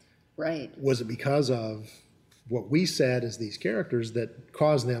back. Right. Was it because of what we said as these characters that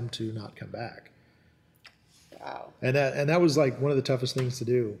caused them to not come back? Wow. And that was like one of the toughest things to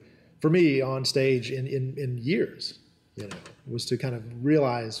do for me on stage in years, was to kind of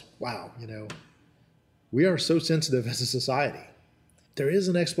realize, wow, we are so sensitive as a society. There is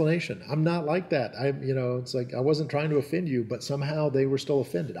an explanation. I'm not like that. It's like I wasn't trying to offend you, but somehow they were still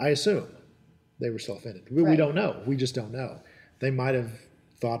offended. I assume they were still offended. We don't know. We just don't know. They might have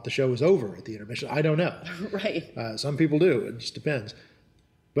thought the show was over at the intermission. I don't know. Right. Some people do. It just depends.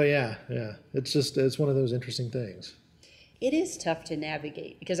 But yeah, it's one of those interesting things. It is tough to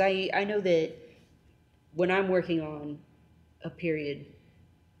navigate because I know that when I'm working on a period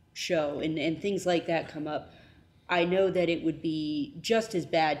show and things like that come up, I know that it would be just as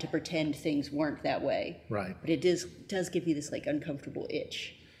bad to pretend things weren't that way. Right. But it does give you this like uncomfortable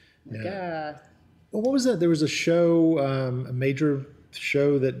itch. Like, Well, what was that? There was a show, a major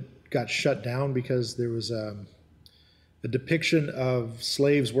show that got shut down because there was a depiction of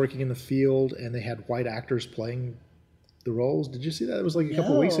slaves working in the field, and they had white actors playing the roles. Did you see that? It was like a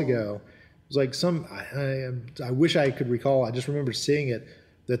couple of weeks ago. It was like I wish I could recall. I just remember seeing it,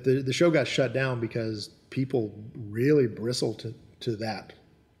 that the show got shut down because people really bristled to that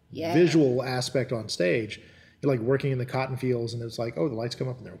visual aspect on stage. You're like working in the cotton fields, and it's like, oh, the lights come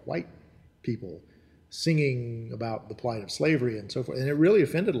up and they're white people singing about the plight of slavery and so forth. And it really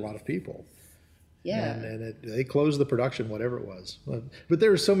offended a lot of people. Yeah. And they closed the production, whatever it was. But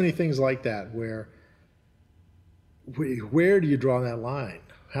there were so many things like that where do you draw that line?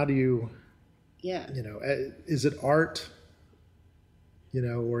 How do you, is it art,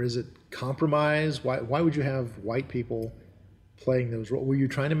 or is it compromise? Why would you have white people playing those roles? Were you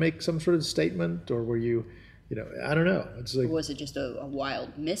trying to make some sort of statement, or were you, I don't know. It's like, or was it just a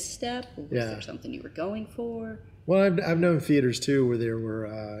wild misstep? Or was there something you were going for? Well, I've known theaters too where there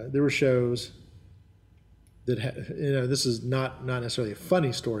were shows that this is not necessarily a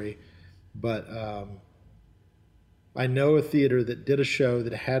funny story, but I know a theater that did a show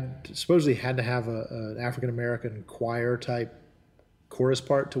that supposedly had to have an African American choir type chorus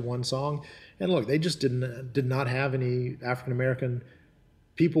part to one song. And look, they just did not have any African American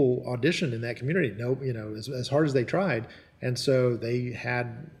people audition in that community. No, as hard as they tried. And so they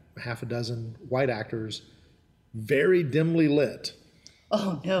had half a dozen white actors, very dimly lit.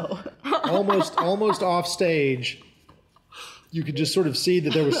 Oh no. almost off stage. You could just sort of see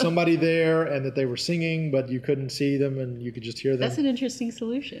that there was somebody there and that they were singing, but you couldn't see them and you could just hear them. That's an interesting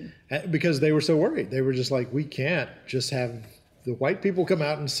solution. Because they were so worried. They were just like, we can't just have the white people come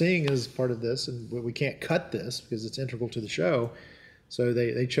out and sing as part of this, and we can't cut this because it's integral to the show. So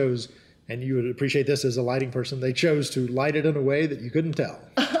they chose, and you would appreciate this as a lighting person, they chose to light it in a way that you couldn't tell.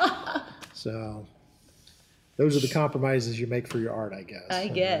 So those are the compromises you make for your art, I guess. I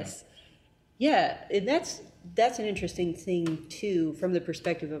guess. Yeah, that's an interesting thing, too, from the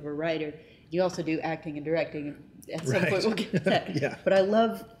perspective of a writer. You also do acting and directing. At some point we'll get to that. Yeah. But I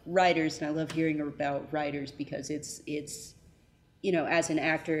love writers, and I love hearing about writers because it's as an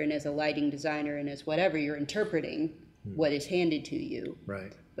actor and as a lighting designer and as whatever, you're interpreting what is handed to you.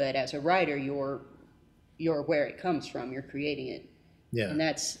 Right. But as a writer, you're where it comes from. You're creating it. Yeah. And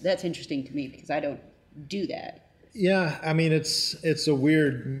that's interesting to me because I don't do that. Yeah, I mean, it's a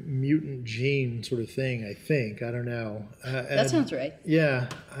weird mutant gene sort of thing, I think. I don't know. That sounds right. Yeah,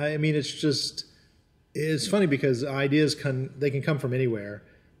 I mean, it's funny because ideas they can come from anywhere.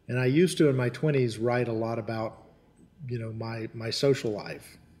 And I used to, in my 20s, write a lot about, my social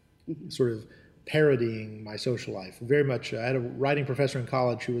life, sort of parodying my social life. Very much, I had a writing professor in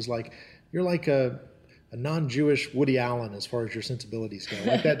college who was like, you're like a non-Jewish Woody Allen as far as your sensibilities go.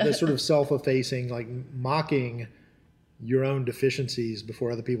 Like that sort of self-effacing, like mocking your own deficiencies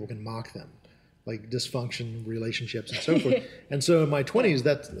before other people can mock them, like dysfunction, relationships, and so forth. And so in my 20s,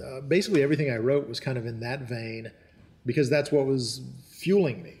 that's basically everything I wrote was kind of in that vein because that's what was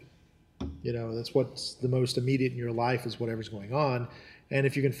fueling me. That's what's the most immediate in your life is whatever's going on. And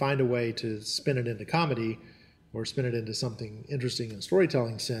if you can find a way to spin it into comedy or spin it into something interesting in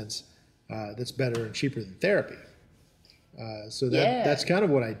storytelling sense, that's better and cheaper than therapy. So that's kind of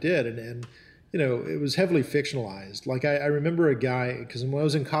what I did. And it was heavily fictionalized. Like I remember a guy, because when I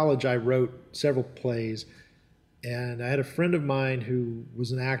was in college, I wrote several plays, and I had a friend of mine who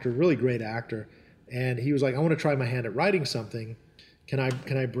was an actor, really great actor, and he was like, I want to try my hand at writing something. Can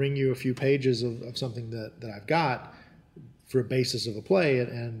I bring you a few pages of something that I've got for a basis of a play,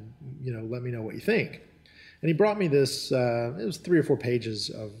 and let me know what you think. And he brought me this, it was 3 or 4 pages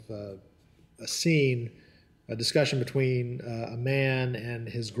of a scene, a discussion between a man and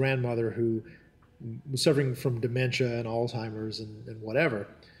his grandmother who was suffering from dementia and Alzheimer's and whatever.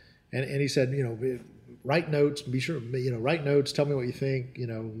 And he said, write notes, be sure, write notes, tell me what you think,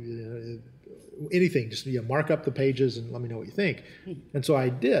 anything, just mark up the pages and let me know what you think. And so I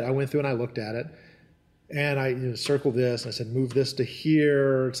did. I went through and I looked at it, and I circled this, and I said, move this to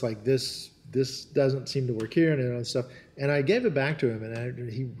here. It's like this doesn't seem to work here, and all this stuff. And I gave it back to him,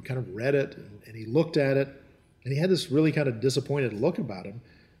 and he kind of read it, and he looked at it, and he had this really kind of disappointed look about him.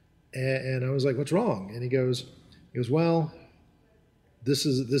 And I was like, what's wrong? And he goes, well, this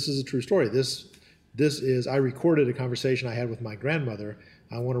is a true story. This is, I recorded a conversation I had with my grandmother.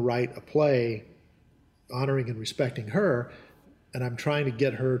 I want to write a play honoring and respecting her, and I'm trying to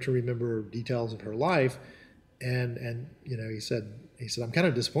get her to remember details of her life. And he said, I'm kind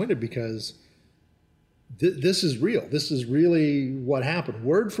of disappointed because this is real. This is really what happened.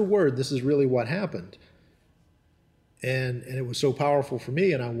 Word for word, this is really what happened. And it was so powerful for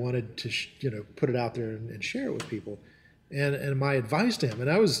me, and I wanted to put it out there and share it with people. And my advice to him,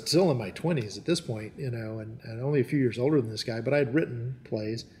 and I was still in my 20s at this point, and only a few years older than this guy, but I had written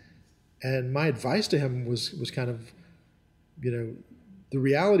plays, and my advice to him was kind of, the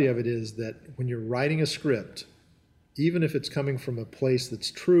reality of it is that when you're writing a script, even if it's coming from a place that's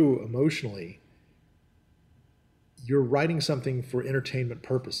true emotionally, you're writing something for entertainment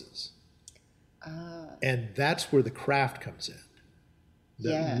purposes. And that's where the craft comes in.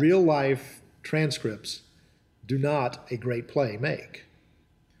 The real life transcripts do not a great play make.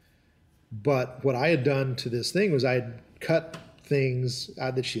 But what I had done to this thing was I had cut things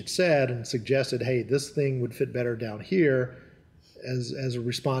that she had said and suggested, hey, this thing would fit better down here as a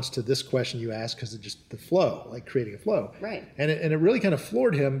response to this question you asked, because it just the flow, like creating a flow. Right. And it really kind of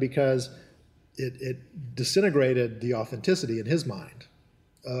floored him because it disintegrated the authenticity in his mind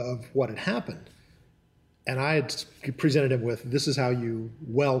of what had happened. And I had presented him with, this is how you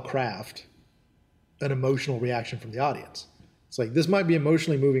well craft an emotional reaction from the audience. It's like, this might be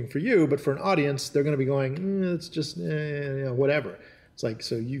emotionally moving for you, but for an audience, they're going to be going, it's just whatever. It's like,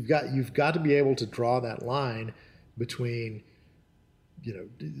 so you've got to be able to draw that line between,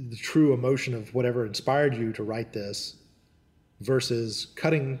 the true emotion of whatever inspired you to write this versus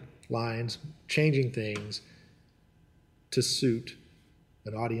cutting lines, changing things to suit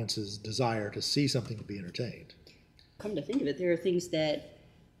an audience's desire to see something to be entertained. Come to think of it, there are things that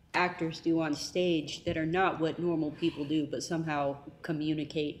actors do on stage that are not what normal people do, but somehow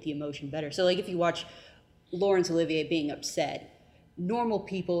communicate the emotion better. So like if you watch Laurence Olivier being upset, normal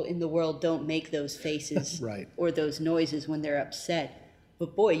people in the world don't make those faces right. or those noises when they're upset.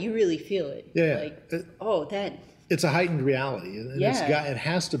 But boy, you really feel it. Yeah. Like, it's a heightened reality. And it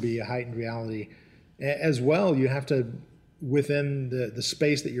has to be a heightened reality. As well, you have to, within the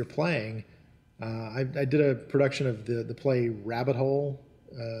space that you're playing, I did a production of the play Rabbit Hole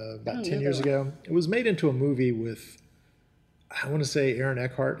about 10 years ago. It was made into a movie with, I want to say, Aaron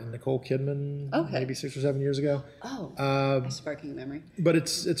Eckhart and Nicole Kidman, maybe 6 or 7 years ago. Sparking memory. But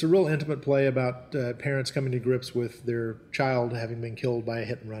it's a real intimate play about parents coming to grips with their child having been killed by a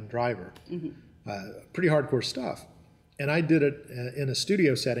hit-and-run driver. Pretty hardcore stuff. And I did it in a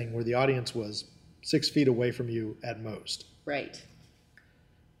studio setting where the audience was 6 feet away from you at most. Right.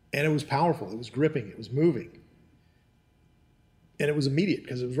 And it was powerful. It was gripping. It was moving. And it was immediate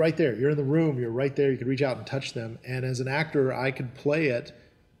because it was right there. You're in the room. You're right there. You could reach out and touch them. And as an actor, I could play it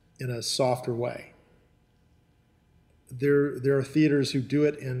in a softer way. There are theaters who do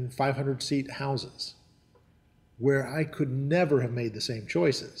it in 500-seat houses where I could never have made the same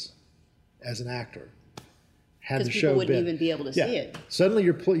choices as an actor. Because people wouldn't even be able to see it. Suddenly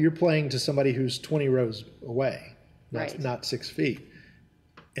you're playing to somebody who's 20 rows away, not 6 feet.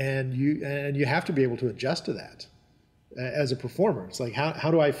 And you have to be able to adjust to that as a performer. It's like,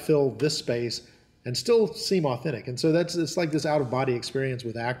 how do I fill this space and still seem authentic? And so it's like this out-of-body experience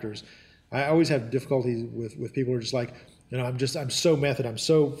with actors. I always have difficulty with people who are just like, I'm so method, I'm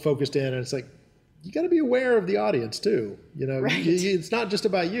so focused in, and it's like, you got to be aware of the audience too. It's not just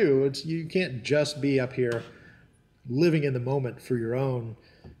about you. You can't just be up here living in the moment for your own,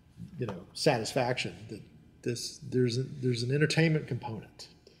 satisfaction. There's an entertainment component.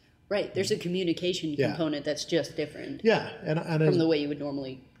 Right. There's a communication component that's just different. Yeah, and from the way you would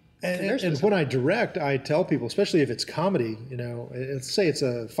normally. And when I direct, I tell people, especially if it's comedy, let's say it's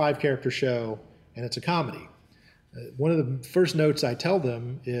a 5-character show and it's a comedy. One of the first notes I tell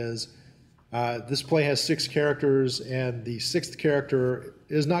them is, this play has 6 characters, and the 6th character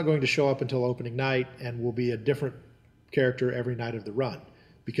is not going to show up until opening night and will be a different character every night of the run,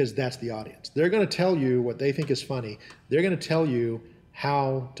 because that's the audience. They're going to tell you what they think is funny. They're going to tell you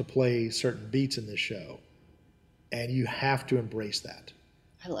how to play certain beats in this show, and you have to embrace that.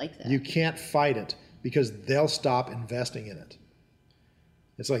 I like that. You can't fight it because they'll stop investing in it.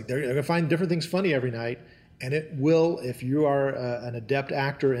 It's like they're going to find different things funny every night, and it will, if you are an adept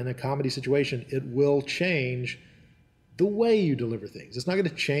actor in a comedy situation, it will change the way you deliver things. It's not going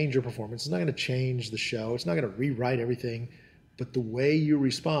to change your performance. It's not going to change the show. It's not going to rewrite everything, but the way you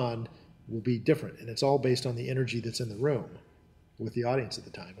respond will be different, and it's all based on the energy that's in the room with the audience at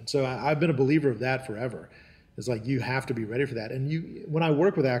the time. And so I've been a believer of that forever. It's like you have to be ready for that. And when I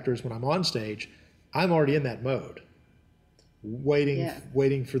work with actors, when I'm on stage, I'm already in that mode,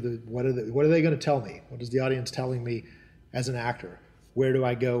 waiting for what are they going to tell me? What is the audience telling me as an actor? Where do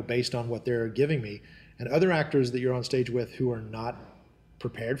I go based on what they're giving me? And other actors that you're on stage with who are not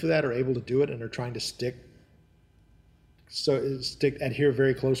prepared for that or able to do it and are trying to adhere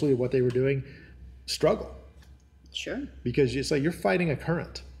very closely to what they were doing, struggle. Sure. Because it's like you're fighting a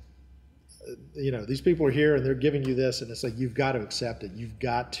current. These people are here and they're giving you this, and it's like you've got to accept it. You've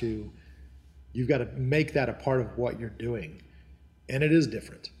got to make that a part of what you're doing, and it is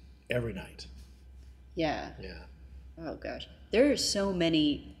different every night. Yeah. Oh gosh, there are so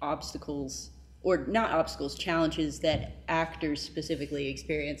many obstacles, or not obstacles, challenges that actors specifically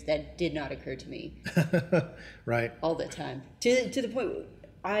experience that did not occur to me. Right. All the time, to the point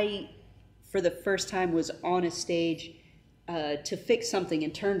I, for the first time, was on a stage to fix something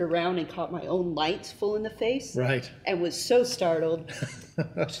and turned around and caught my own lights full in the face. Right. And was so startled.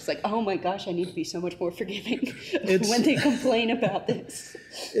 Just like, oh my gosh, I need to be so much more forgiving when they complain about this.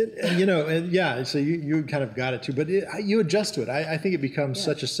 So you kind of got it too, but you adjust to it. I think it becomes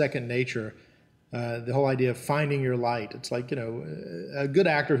such a second nature. The whole idea of finding your light. It's like, a good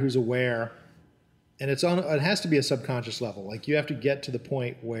actor who's aware, and it has to be a subconscious level. Like you have to get to the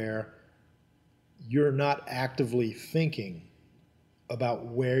point where you're not actively thinking about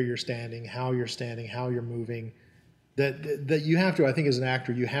where you're standing, how you're moving. That you have to, I think, as an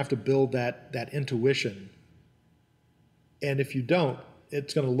actor, you have to build that intuition. And if you don't,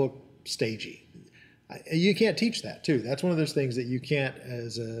 it's going to look stagey. You can't teach that too. That's one of those things that you can't,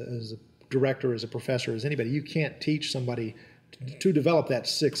 as a director, as a professor, as anybody, you can't teach somebody to develop that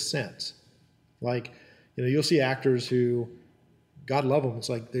sixth sense. Like, you'll see actors who God love them. It's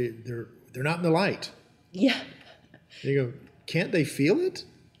like they're not in the light. Yeah. And you go, can't they feel it?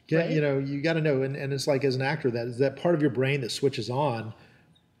 Right. You know, you got to know. And it's like, as an actor, that is that part of your brain that switches on.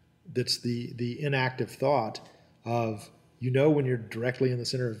 That's the inactive thought of, you know, when you're directly in the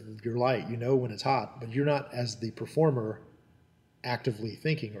center of your light, you know when it's hot, but you're not, as the performer, actively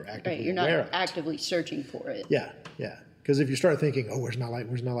thinking or actively Right. You're not aware of it. actively searching for it. Yeah, yeah. Because if you start thinking, oh, where's my light,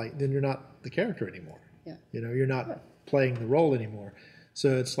 then you're not the character anymore. Yeah. You know, you're not playing the role anymore.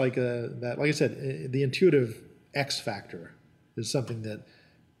 So it's like that. Like I said, the intuitive X factor is something that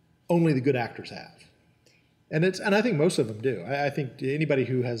only the good actors have, and I think most of them do. I think anybody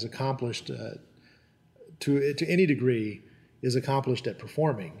who has accomplished to any degree is accomplished at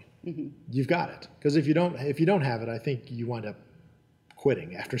performing. Mm-hmm. You've got it. Because if you don't have it, I think you wind up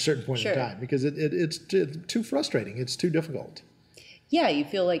quitting after a certain point in time, because it's too frustrating. It's too difficult. Yeah, you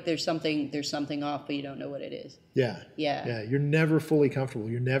feel like there's something off, but you don't know what it is. Yeah. Yeah. You're never fully comfortable.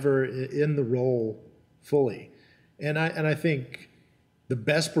 You're never in the role fully. And I think the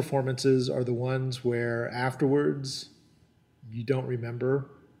best performances are the ones where afterwards you don't remember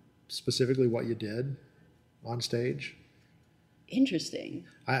specifically what you did on stage. Interesting.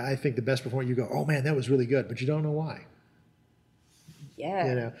 I think the best performance, you go, oh man, that was really good, but you don't know why. Yeah.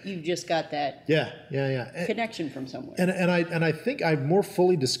 You know? You've just got that connection from somewhere. And I think I more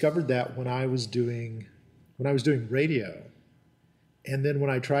fully discovered that when I was doing radio. And then when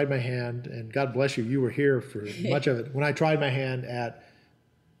I tried my hand, and God bless you, you were here for much of it. When I tried my hand at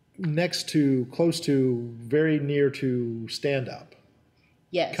close to, very near to stand-up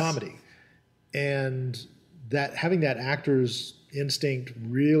comedy. And that having that actor's instinct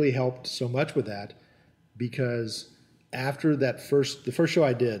really helped so much with that, because after the first show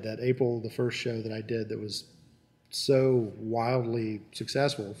I did, that April, the first show that I did that was so wildly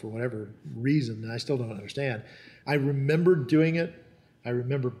successful for whatever reason, and I still don't understand. I remember doing it. I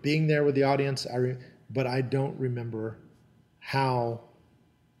remember being there with the audience. But I don't remember how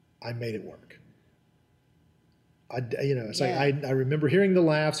I made it work. I remember hearing the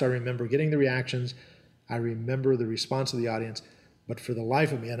laughs. I remember getting the reactions. I remember the response of the audience. But for the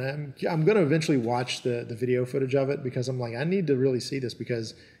life of me, and I'm going to eventually watch the video footage of it, because I'm like, I need to really see this,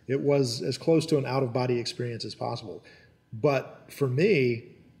 because it was as close to an out-of-body experience as possible. But for me,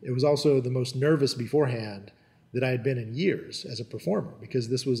 it was also the most nervous beforehand that I had been in years as a performer, because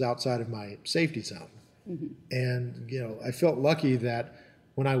this was outside of my safety zone. Mm-hmm. And, I felt lucky that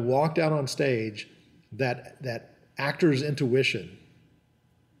when I walked out on stage, that actor's intuition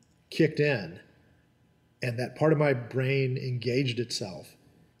kicked in, and that part of my brain engaged itself,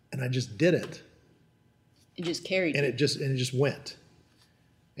 and I just did it. It just carried and you. it just went.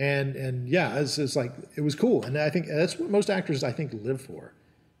 And yeah, it's like, it was cool. And I think that's what most actors, I think, live for,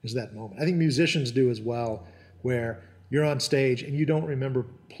 is that moment. I think musicians do as well, where you're on stage and you don't remember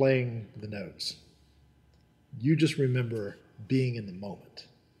playing the notes. You just remember being in the moment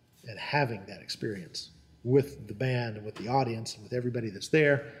and having that experience with the band and with the audience and with everybody that's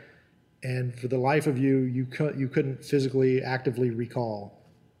there. And for the life of you, you couldn't physically, actively recall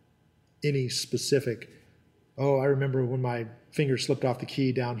any specific, oh, I remember when my finger slipped off the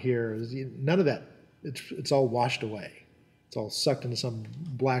key down here. None of that. It's all washed away. It's all sucked into some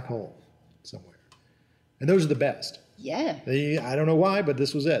black hole somewhere. And those are the best. Yeah. I don't know why, but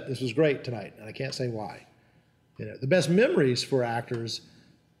this was it. This was great tonight, and I can't say why. The best memories for actors,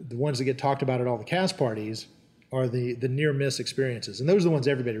 the ones that get talked about at all the cast parties, are the near miss experiences, and those are the ones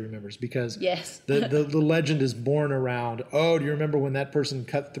everybody remembers, because the legend is born around, oh, do you remember when that person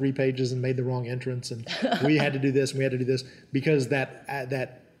cut 3 pages and made the wrong entrance, and we had to do this and we had to do this, because that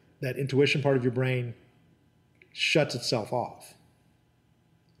intuition part of your brain shuts itself off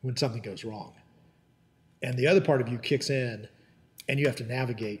when something goes wrong, and the other part of you kicks in, and you have to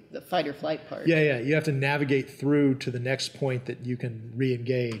navigate the fight or flight part. Yeah, you have to navigate through to the next point that you can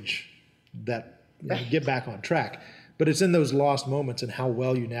re-engage that. Get back on track. But it's in those lost moments and how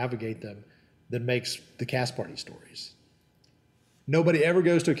well you navigate them that makes the cast party stories. Nobody ever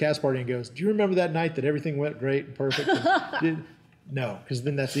goes to a cast party and goes, do you remember that night that everything went great and perfect? No, because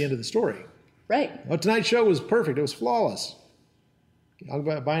then that's the end of the story. Right. Well, tonight's show was perfect. It was flawless. I'll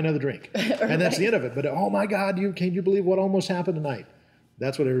buy another drink. And that's the end of it. But oh my God, can you believe what almost happened tonight?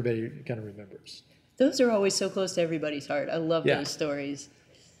 That's what everybody kind of remembers. Those are always so close to everybody's heart. I love those stories.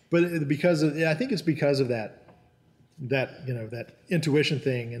 But I think it's because of that intuition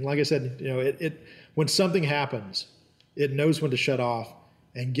thing. And like I said, it when something happens, it knows when to shut off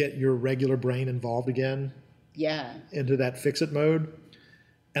and get your regular brain involved again. Yeah. Into that fix-it mode.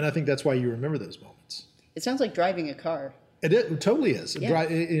 And I think that's why you remember those moments. It sounds like driving a car. It totally is. Yeah.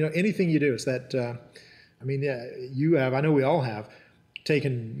 Anything you do, it's that I mean, yeah, you have, I know we all have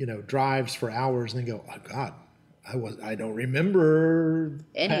taken, drives for hours and then go, oh God, I don't remember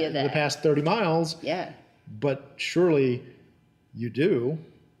Any of that. the past 30 miles. Yeah. But surely you do.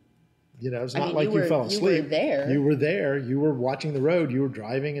 It's not like you fell asleep. You were there. You were there. You were watching the road. You were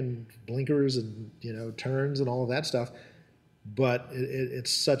driving and blinkers and, turns and all of that stuff. But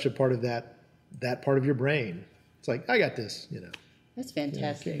it's such a part of that part of your brain. It's like, I got this, That's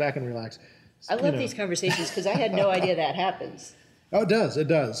fantastic. Kick back and relax. I love these conversations because I had no idea that happens. Oh, it does. It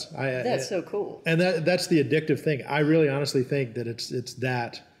does. That's so cool. And that's the addictive thing. I really honestly think that it's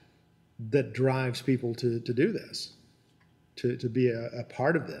that drives people to do this, to be a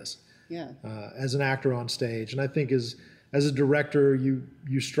part of this. Yeah. As an actor on stage. And I think as a director,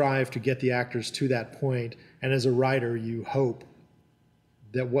 you strive to get the actors to that point. And as a writer, you hope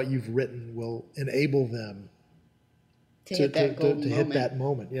that what you've written will enable them to hit that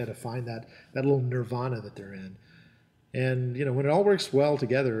moment. Yeah, to find that little nirvana that they're in. And when it all works well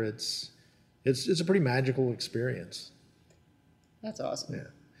together, it's a pretty magical experience. That's awesome.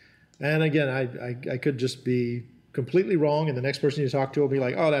 Yeah. And again, I could just be completely wrong, and the next person you talk to will be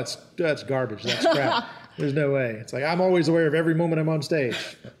like, "Oh, that's garbage. That's crap." There's no way. It's like, I'm always aware of every moment I'm on stage.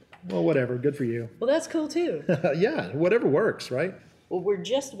 Well, whatever. Good for you. Well, that's cool too. Yeah, whatever works, right? Well, we're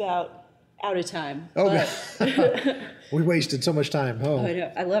just about out of time. Oh, God. We wasted so much time. Oh, I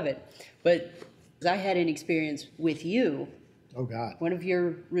know. I love it. But I had an experience with you. Oh, God. One of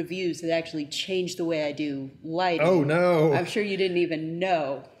your reviews that actually changed the way I do lighting. Oh, no. I'm sure you didn't even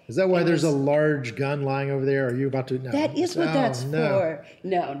know. Is that why there's a large gun lying over there? Are you about to? No. That is what that's for.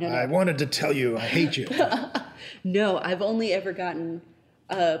 No. I wanted to tell you I hate you. No, I've only ever gotten.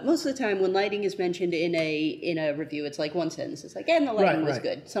 Most of the time, when lighting is mentioned in a review, it's like one sentence. It's like, and the lighting was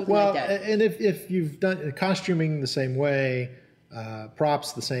good, something like that. And if you've done costuming the same way,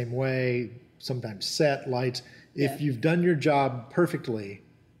 props the same way, sometimes set lights. If you've done your job perfectly,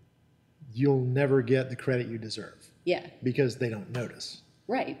 you'll never get the credit you deserve. Yeah. Because they don't notice.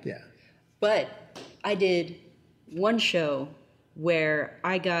 Right. Yeah. But I did one show where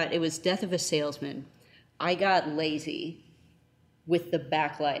it was Death of a Salesman. I got lazy with the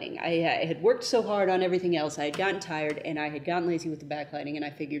backlighting. I had worked so hard on everything else. I had gotten tired, and I had gotten lazy with the backlighting, and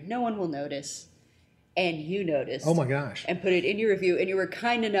I figured no one will notice. And you noticed. Oh, my gosh. And put it in your review, and you were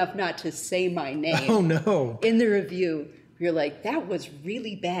kind enough not to say my name. Oh, no. In the review. You're like, that was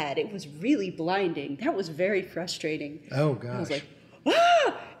really bad. It was really blinding. That was very frustrating. Oh, gosh. And I was like,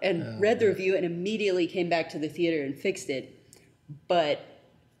 ah! And read the review and immediately came back to the theater and fixed it. But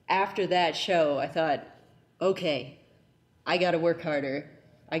after that show, I thought, okay, I got to work harder.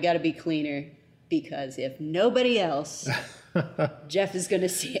 I got to be cleaner, because if nobody else, Jeff is going to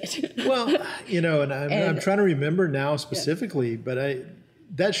see it. Well, and I'm trying to remember now specifically, but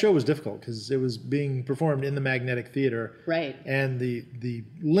that show was difficult because it was being performed in the Magnetic Theater. Right. And the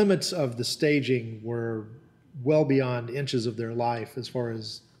limits of the staging were well beyond inches of their life as far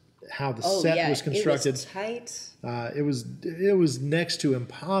as how the set was constructed. It was tight. It was next to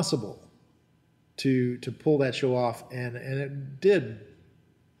impossible to pull that show off, and it did,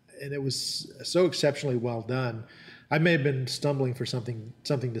 and it was so exceptionally well done. I may have been stumbling for something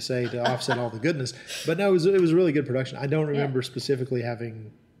to say to offset all the goodness, but no, it was a really good production. I don't remember specifically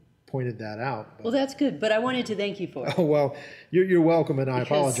having pointed that out. Well, that's good, but I wanted to thank you for it. Oh, well, you're welcome, and I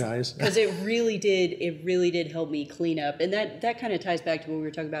apologize. Because it really did help me clean up. And that kind of ties back to what we were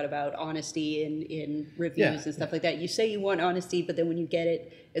talking about honesty in reviews and stuff like that. You say you want honesty, but then when you get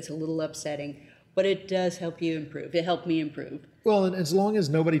it, it's a little upsetting. But it does help you improve. It helped me improve. Well, and as long as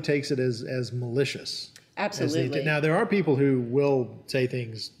nobody takes it as malicious. Absolutely. Now, there are people who will say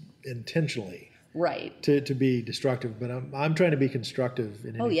things intentionally. Right. To be destructive, but I'm trying to be constructive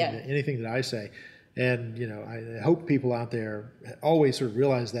in anything that I say. And, I hope people out there always sort of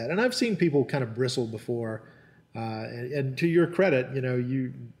realize that. And I've seen people kind of bristle before. And to your credit,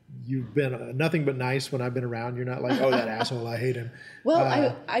 you've been nothing but nice when I've been around. You're not like, oh, that asshole, I hate him.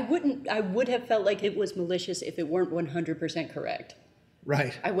 Well, I would have felt like it was malicious if it weren't 100% correct.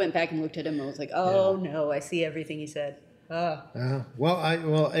 Right. I went back and looked at him and was like, oh, no, I see everything he said. Well,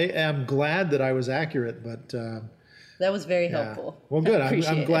 I'm glad that I was accurate, but that was very helpful. Well, good.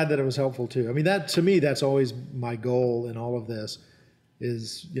 I'm glad that it was helpful too. I mean, to me, that's always my goal in all of this,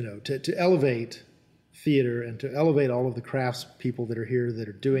 is to elevate theater and to elevate all of the crafts people that are here that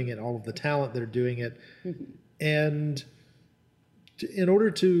are doing it, all of the talent that are doing it, and in order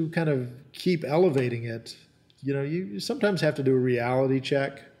to kind of keep elevating it, you sometimes have to do a reality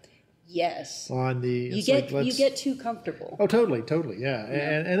check. Yes. On the you get too comfortable. Oh, totally, yeah.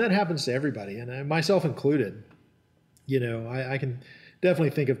 And that happens to everybody, and myself included. I can definitely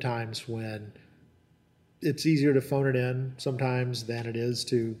think of times when it's easier to phone it in sometimes than it is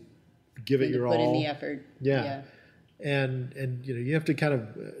to give it your all. Put in the effort. Yeah. And you have to kind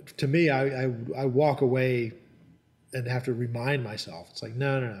of, to me, I walk away and have to remind myself. It's like,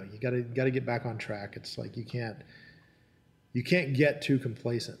 no, you got to get back on track. It's like you can't get too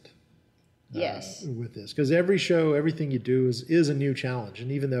complacent. Yes. With this, because every show, everything you do is a new challenge.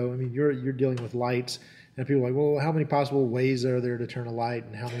 And even though, I mean, you're dealing with lights, and people are like, well, how many possible ways are there to turn a light,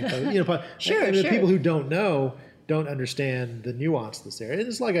 and how many, Sure, and the people who don't know don't understand the nuance that's there. And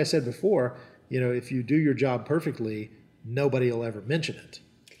it's like I said before, if you do your job perfectly, nobody will ever mention it.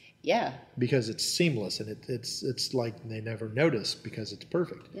 Yeah. Because it's seamless, and it's like they never notice because it's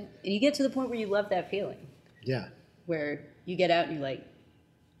perfect. Yeah. And you get to the point where you love that feeling. Yeah. Where you get out and you're like,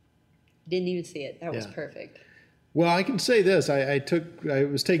 didn't even see it. That was perfect. Well, I can say this. I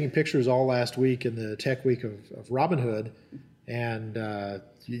was taking pictures all last week in the tech week of Robin Hood, and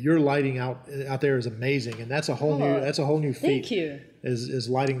your lighting out there is amazing, and that's a whole new feat. Thank you. Is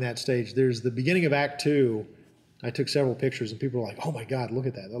lighting that stage. There's the beginning of Act 2. I took several pictures, and people were like, "Oh my God, look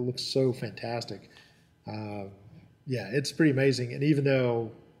at that! That looks so fantastic." Yeah, it's pretty amazing. And even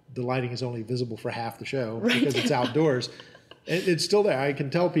though the lighting is only visible for half the show because it's outdoors, it's still there. I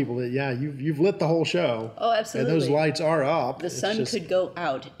can tell people that you've lit the whole show. Oh, absolutely. And those lights are up. The sun could go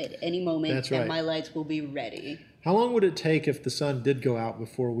out at any moment, That's right. and my lights will be ready. How long would it take if the sun did go out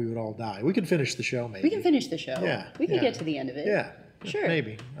before we would all die? We could finish the show, maybe. We can finish the show. Yeah. We can get to the end of it. Yeah. Sure.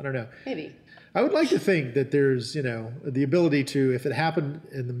 Maybe. I don't know. Maybe. I would like to think that there's, the ability to, if it happened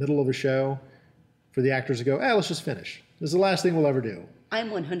in the middle of a show, for the actors to go, let's just finish. This is the last thing we'll ever do. I'm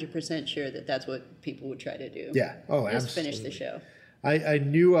 100% sure that that's what people would try to do. Yeah. Oh, just absolutely. finish the show. I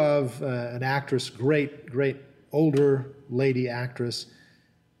knew of an actress, great older lady actress,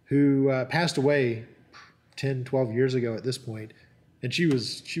 who passed away 10, 12 years ago at this point, and she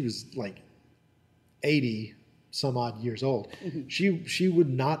was like 80 some odd years old. Mm-hmm. She would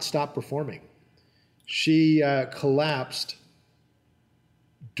not stop performing. She collapsed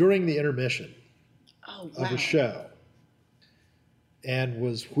during the intermission of a show and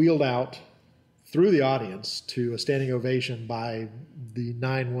was wheeled out through the audience to a standing ovation by the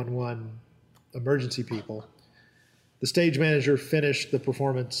 911 emergency people. The stage manager finished the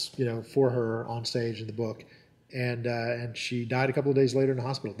performance, for her on stage in the book, and she died a couple of days later in the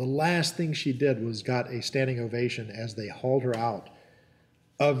hospital. The last thing she did was got a standing ovation as they hauled her out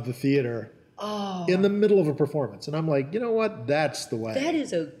of the theater in the middle of a performance. And I'm like, you know what? That's the way. That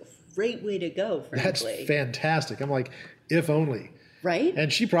is a great way to go, frankly. That's fantastic. I'm like, if only. Right?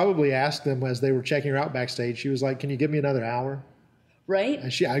 And she probably asked them as they were checking her out backstage, she was like, can you give me another hour? Right?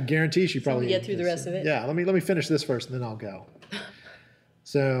 And I guarantee she probably get through the rest of it. Yeah, let me finish this first and then I'll go.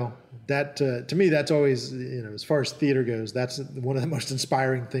 So that to me, that's always, as far as theater goes, that's one of the most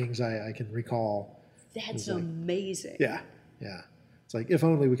inspiring things I can recall. That's amazing. Yeah. It's like, if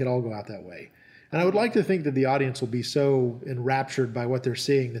only we could all go out that way. And I would like to think that the audience will be so enraptured by what they're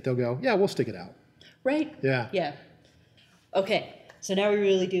seeing that they'll go, yeah, we'll stick it out. Right? Yeah. Yeah. Okay. So now we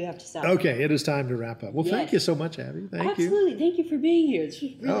really do have to stop. Okay, it is time to wrap up. Well, thank you so much, Abby. Thank you. Absolutely. Thank you for being here. It's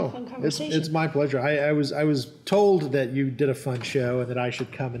just really fun conversation. It's my pleasure. I was told that you did a fun show and that I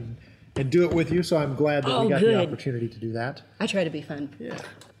should come and do it with you, so I'm glad that we got the opportunity to do that. I try to be fun. Yeah.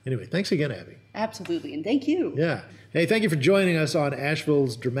 Anyway, thanks again, Abby. Absolutely, and thank you. Yeah. Hey, thank you for joining us on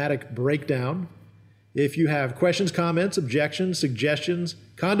Asheville's Dramatic Breakdown. If you have questions, comments, objections, suggestions,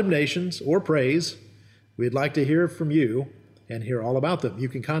 condemnations, or praise, we'd like to hear from you and hear all about them. You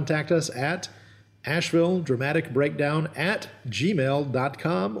can contact us at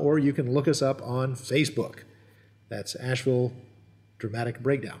AshevilleDramaticBreakdown@gmail.com, or you can look us up on Facebook. That's Asheville Dramatic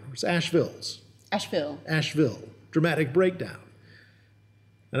Breakdown. It's Asheville's. Asheville Dramatic Breakdown.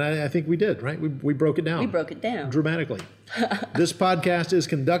 And I think we did, right? We broke it down. We broke it down. Dramatically. This podcast is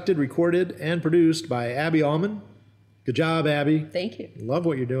conducted, recorded, and produced by Abby Allman. Good job, Abby. Thank you. Love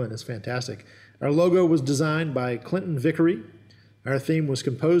what you're doing. It's fantastic. Our logo was designed by Clinton Vickery. Our theme was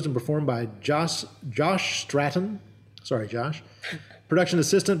composed and performed by Josh Stratton. Sorry, Josh. Production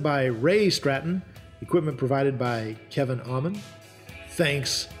assistant by Ray Stratton. Equipment provided by Kevin Allman.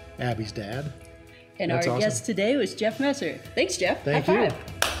 Thanks, Abby's dad. And our guest today was Jeff Messer. Thanks, Jeff. Thank High you.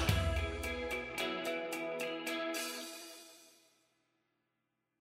 five.